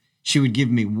mornings. She would give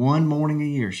me one morning a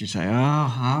year. She'd say,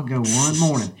 I'll go one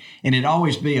morning. And it'd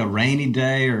always be a rainy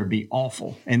day or it'd be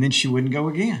awful. And then she wouldn't go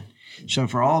again. So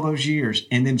for all those years,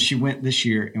 and then she went this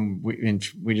year, and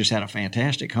we just had a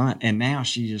fantastic hunt. And now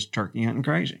she's just turkey hunting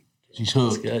crazy. She's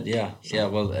hooked. That's good, yeah. Yeah,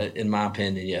 well, in my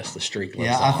opinion, yes, the streak was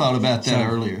I thought about that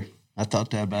earlier. I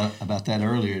thought about that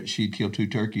earlier. She'd killed two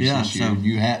turkeys this year, and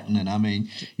you hadn't. And I mean,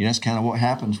 that's kind of what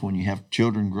happens when you have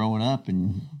children growing up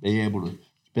and be able to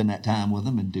spend that time with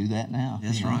them and do that now.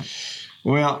 That's right.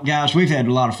 Well, guys, we've had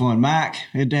a lot of fun. Mac,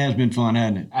 it has been fun,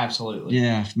 hasn't it? Absolutely.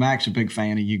 Yeah, Mac's a big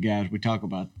fan of you guys. We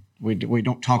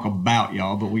don't talk about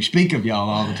y'all, but we speak of y'all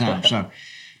all the time. So,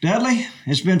 Dudley,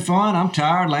 it's been fun. I'm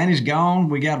tired. Lanny's gone.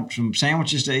 We got some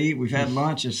sandwiches to eat. We've had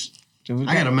lunch.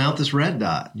 I got to mount this red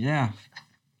dot. Yeah.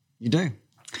 You do.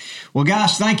 Well,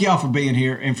 guys, thank y'all for being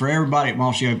here, and for everybody at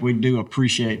Mossy Oak, we do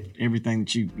appreciate everything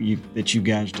that you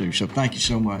guys do. So thank you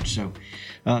so much. So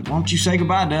why don't you say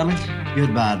goodbye, Dudley?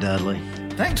 Goodbye, Dudley.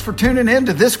 Thanks for tuning in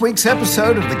to this week's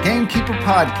episode of the Gamekeeper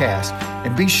Podcast,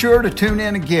 and be sure to tune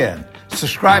in again.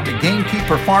 Subscribe to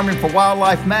Gamekeeper Farming for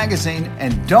Wildlife magazine,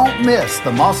 and don't miss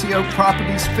the Mossy Oak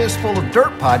Properties Fistful of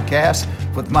Dirt podcast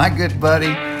with my good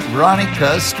buddy, Ronnie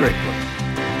Cuz Strickland.